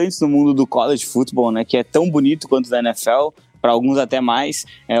impactantes no mundo do college football, né, que é tão bonito quanto da NFL, para alguns até mais.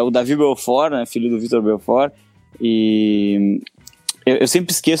 O Davi Belfort, né, filho do Vitor Belfort, e eu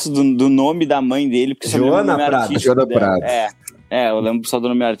sempre esqueço do nome da mãe dele, porque Joana Prado. Joana Prado. Eu lembro só do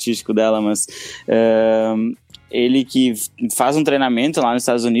nome artístico dela, mas ele que faz um treinamento lá nos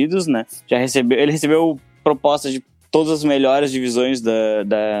Estados Unidos, né, ele recebeu propostas de todas as melhores divisões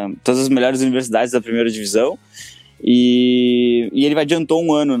todas as melhores universidades da primeira divisão, E ele adiantou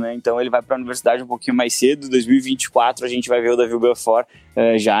um ano, né? Então ele vai para a universidade um pouquinho mais cedo. 2024 a gente vai ver o Davi Belfort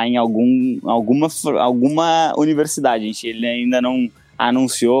já em alguma universidade. Ele ainda não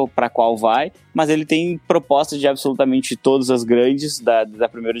anunciou para qual vai, mas ele tem propostas de absolutamente todas as grandes da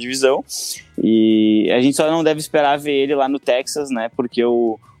primeira divisão, e a gente só não deve esperar ver ele lá no Texas, né, porque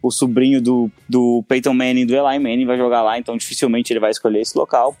o sobrinho do Peyton Manning, do Eli Manning, vai jogar lá, então dificilmente ele vai escolher esse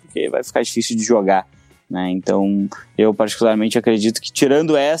local, porque vai ficar difícil de jogar, né, então eu particularmente acredito que,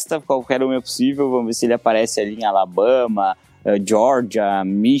 tirando qualquer uma é possível. Vamos ver se ele aparece ali em Alabama, Georgia,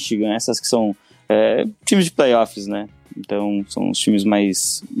 Michigan, essas que são times de playoffs, né. Então, são os times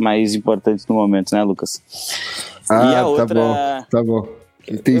mais importantes no momento, né, Lucas? E a outra... Tá bom.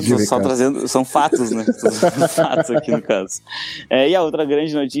 Entendi, só trazendo, são fatos, né? São fatos aqui no caso. E a outra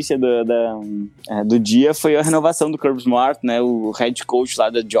grande notícia do dia foi a renovação do Kirby Smart, né? O head coach lá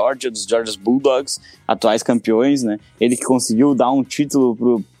da Georgia, dos Georgia Bulldogs, atuais campeões, né? Ele que conseguiu dar um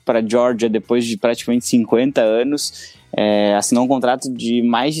título para a Georgia depois de praticamente 50 anos. Assinou um contrato de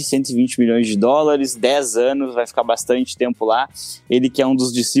mais de 120 milhões de dólares, 10 anos, vai ficar bastante tempo lá. Ele que é um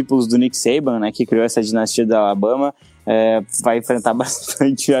dos discípulos do Nick Saban, né, que criou essa dinastia da Alabama, vai enfrentar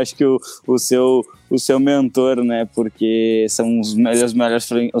bastante, acho que o seu mentor, né, porque são os melhores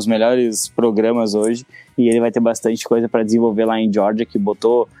programas hoje, e ele vai ter bastante coisa para desenvolver lá em Georgia, que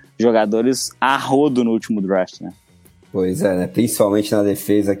botou jogadores a rodo no último draft, né. Pois é, né? Principalmente na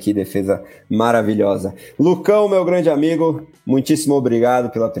defesa aqui, defesa maravilhosa. Lucão, meu grande amigo, muitíssimo obrigado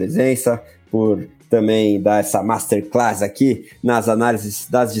pela presença, por também dar essa masterclass aqui nas análises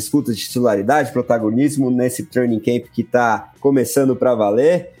das disputas de titularidade, protagonismo nesse training camp que está começando para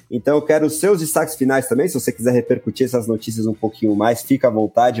valer. Então eu quero os seus destaques finais também, se você quiser repercutir essas notícias um pouquinho mais, fica à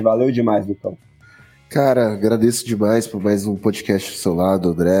vontade. Valeu demais, Lucão. Cara, agradeço demais por mais um podcast do seu lado,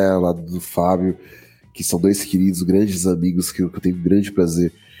 André, ao lado do Fábio, que são dois queridos, grandes amigos, que eu tenho um grande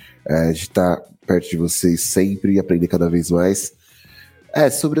prazer de estar perto de vocês sempre e aprender cada vez mais.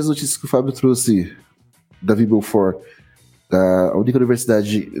 Sobre as notícias que o Fábio trouxe, Davi Belfort, a única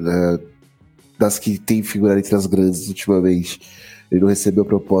universidade das que tem figurado entre as grandes ultimamente, ele não recebeu a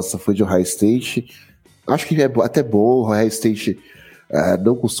proposta, foi de Ohio State. Acho que é até bom. Ohio State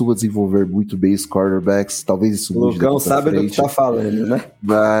não costuma desenvolver muito bem os quarterbacks, talvez isso mude. Lucão sabe do que tá falando, né?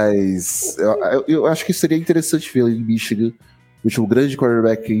 Mas eu acho que seria interessante vê-lo em Michigan. O último grande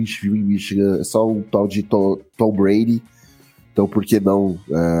quarterback que a gente viu em Michigan é só um tal de Tom Brady. Então por que não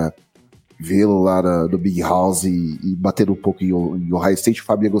vê-lo lá no Big House e bater um pouco em Ohio State? O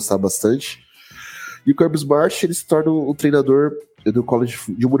Fábio ia gostar bastante. E o Kirby Smart, ele se torna um treinador do college,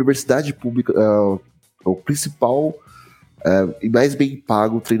 de uma universidade pública, o principal e mais bem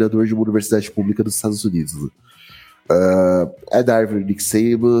pago treinador de uma universidade pública dos Estados Unidos. É da árvore Nick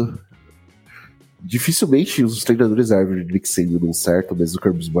Saban. Dificilmente os treinadores da árvore Nick Saban dão certo, mas o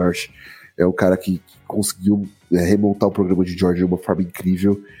Kirby Smart é um cara que conseguiu remontar o programa de Georgia de uma forma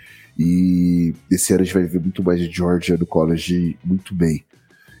incrível, e esse ano a gente vai ver muito mais de Georgia no college muito bem.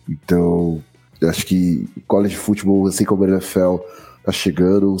 Então, eu acho que o college de futebol, assim como a NFL, tá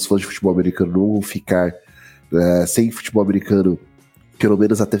chegando. Os fãs de futebol americano não vão ficar sem futebol americano pelo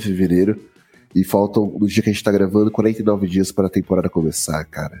menos até fevereiro, e faltam, no dia que a gente tá gravando, 49 dias para a temporada começar,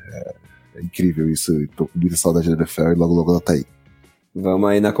 cara. É incrível isso. Eu tô com muita saudade da NFL e logo logo ela tá aí. Vamos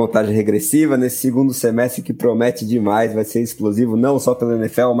aí na contagem regressiva, nesse segundo semestre que promete demais, vai ser explosivo não só pela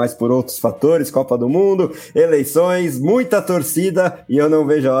NFL, mas por outros fatores, Copa do Mundo, eleições, muita torcida, e eu não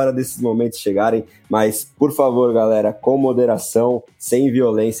vejo a hora desses momentos chegarem, mas por favor, galera, com moderação, sem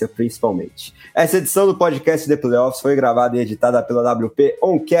violência principalmente. Essa edição do podcast The Playoffs foi gravada e editada pela WP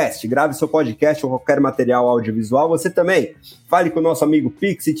Oncast. Grave seu podcast ou qualquer material audiovisual, você também. Fale com o nosso amigo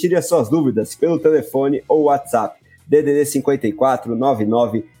Pix e tire as suas dúvidas pelo telefone ou WhatsApp. DDD 54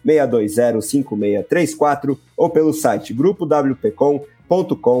 99 620 5634 ou pelo site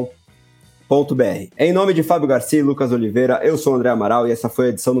grupowpcom.com.br. Em nome de Fábio Garcia e Lucas Oliveira, eu sou o André Amaral e essa foi a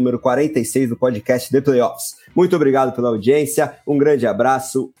edição número 46 do podcast The Playoffs. Muito obrigado pela audiência, um grande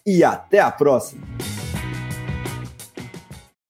abraço e até a próxima!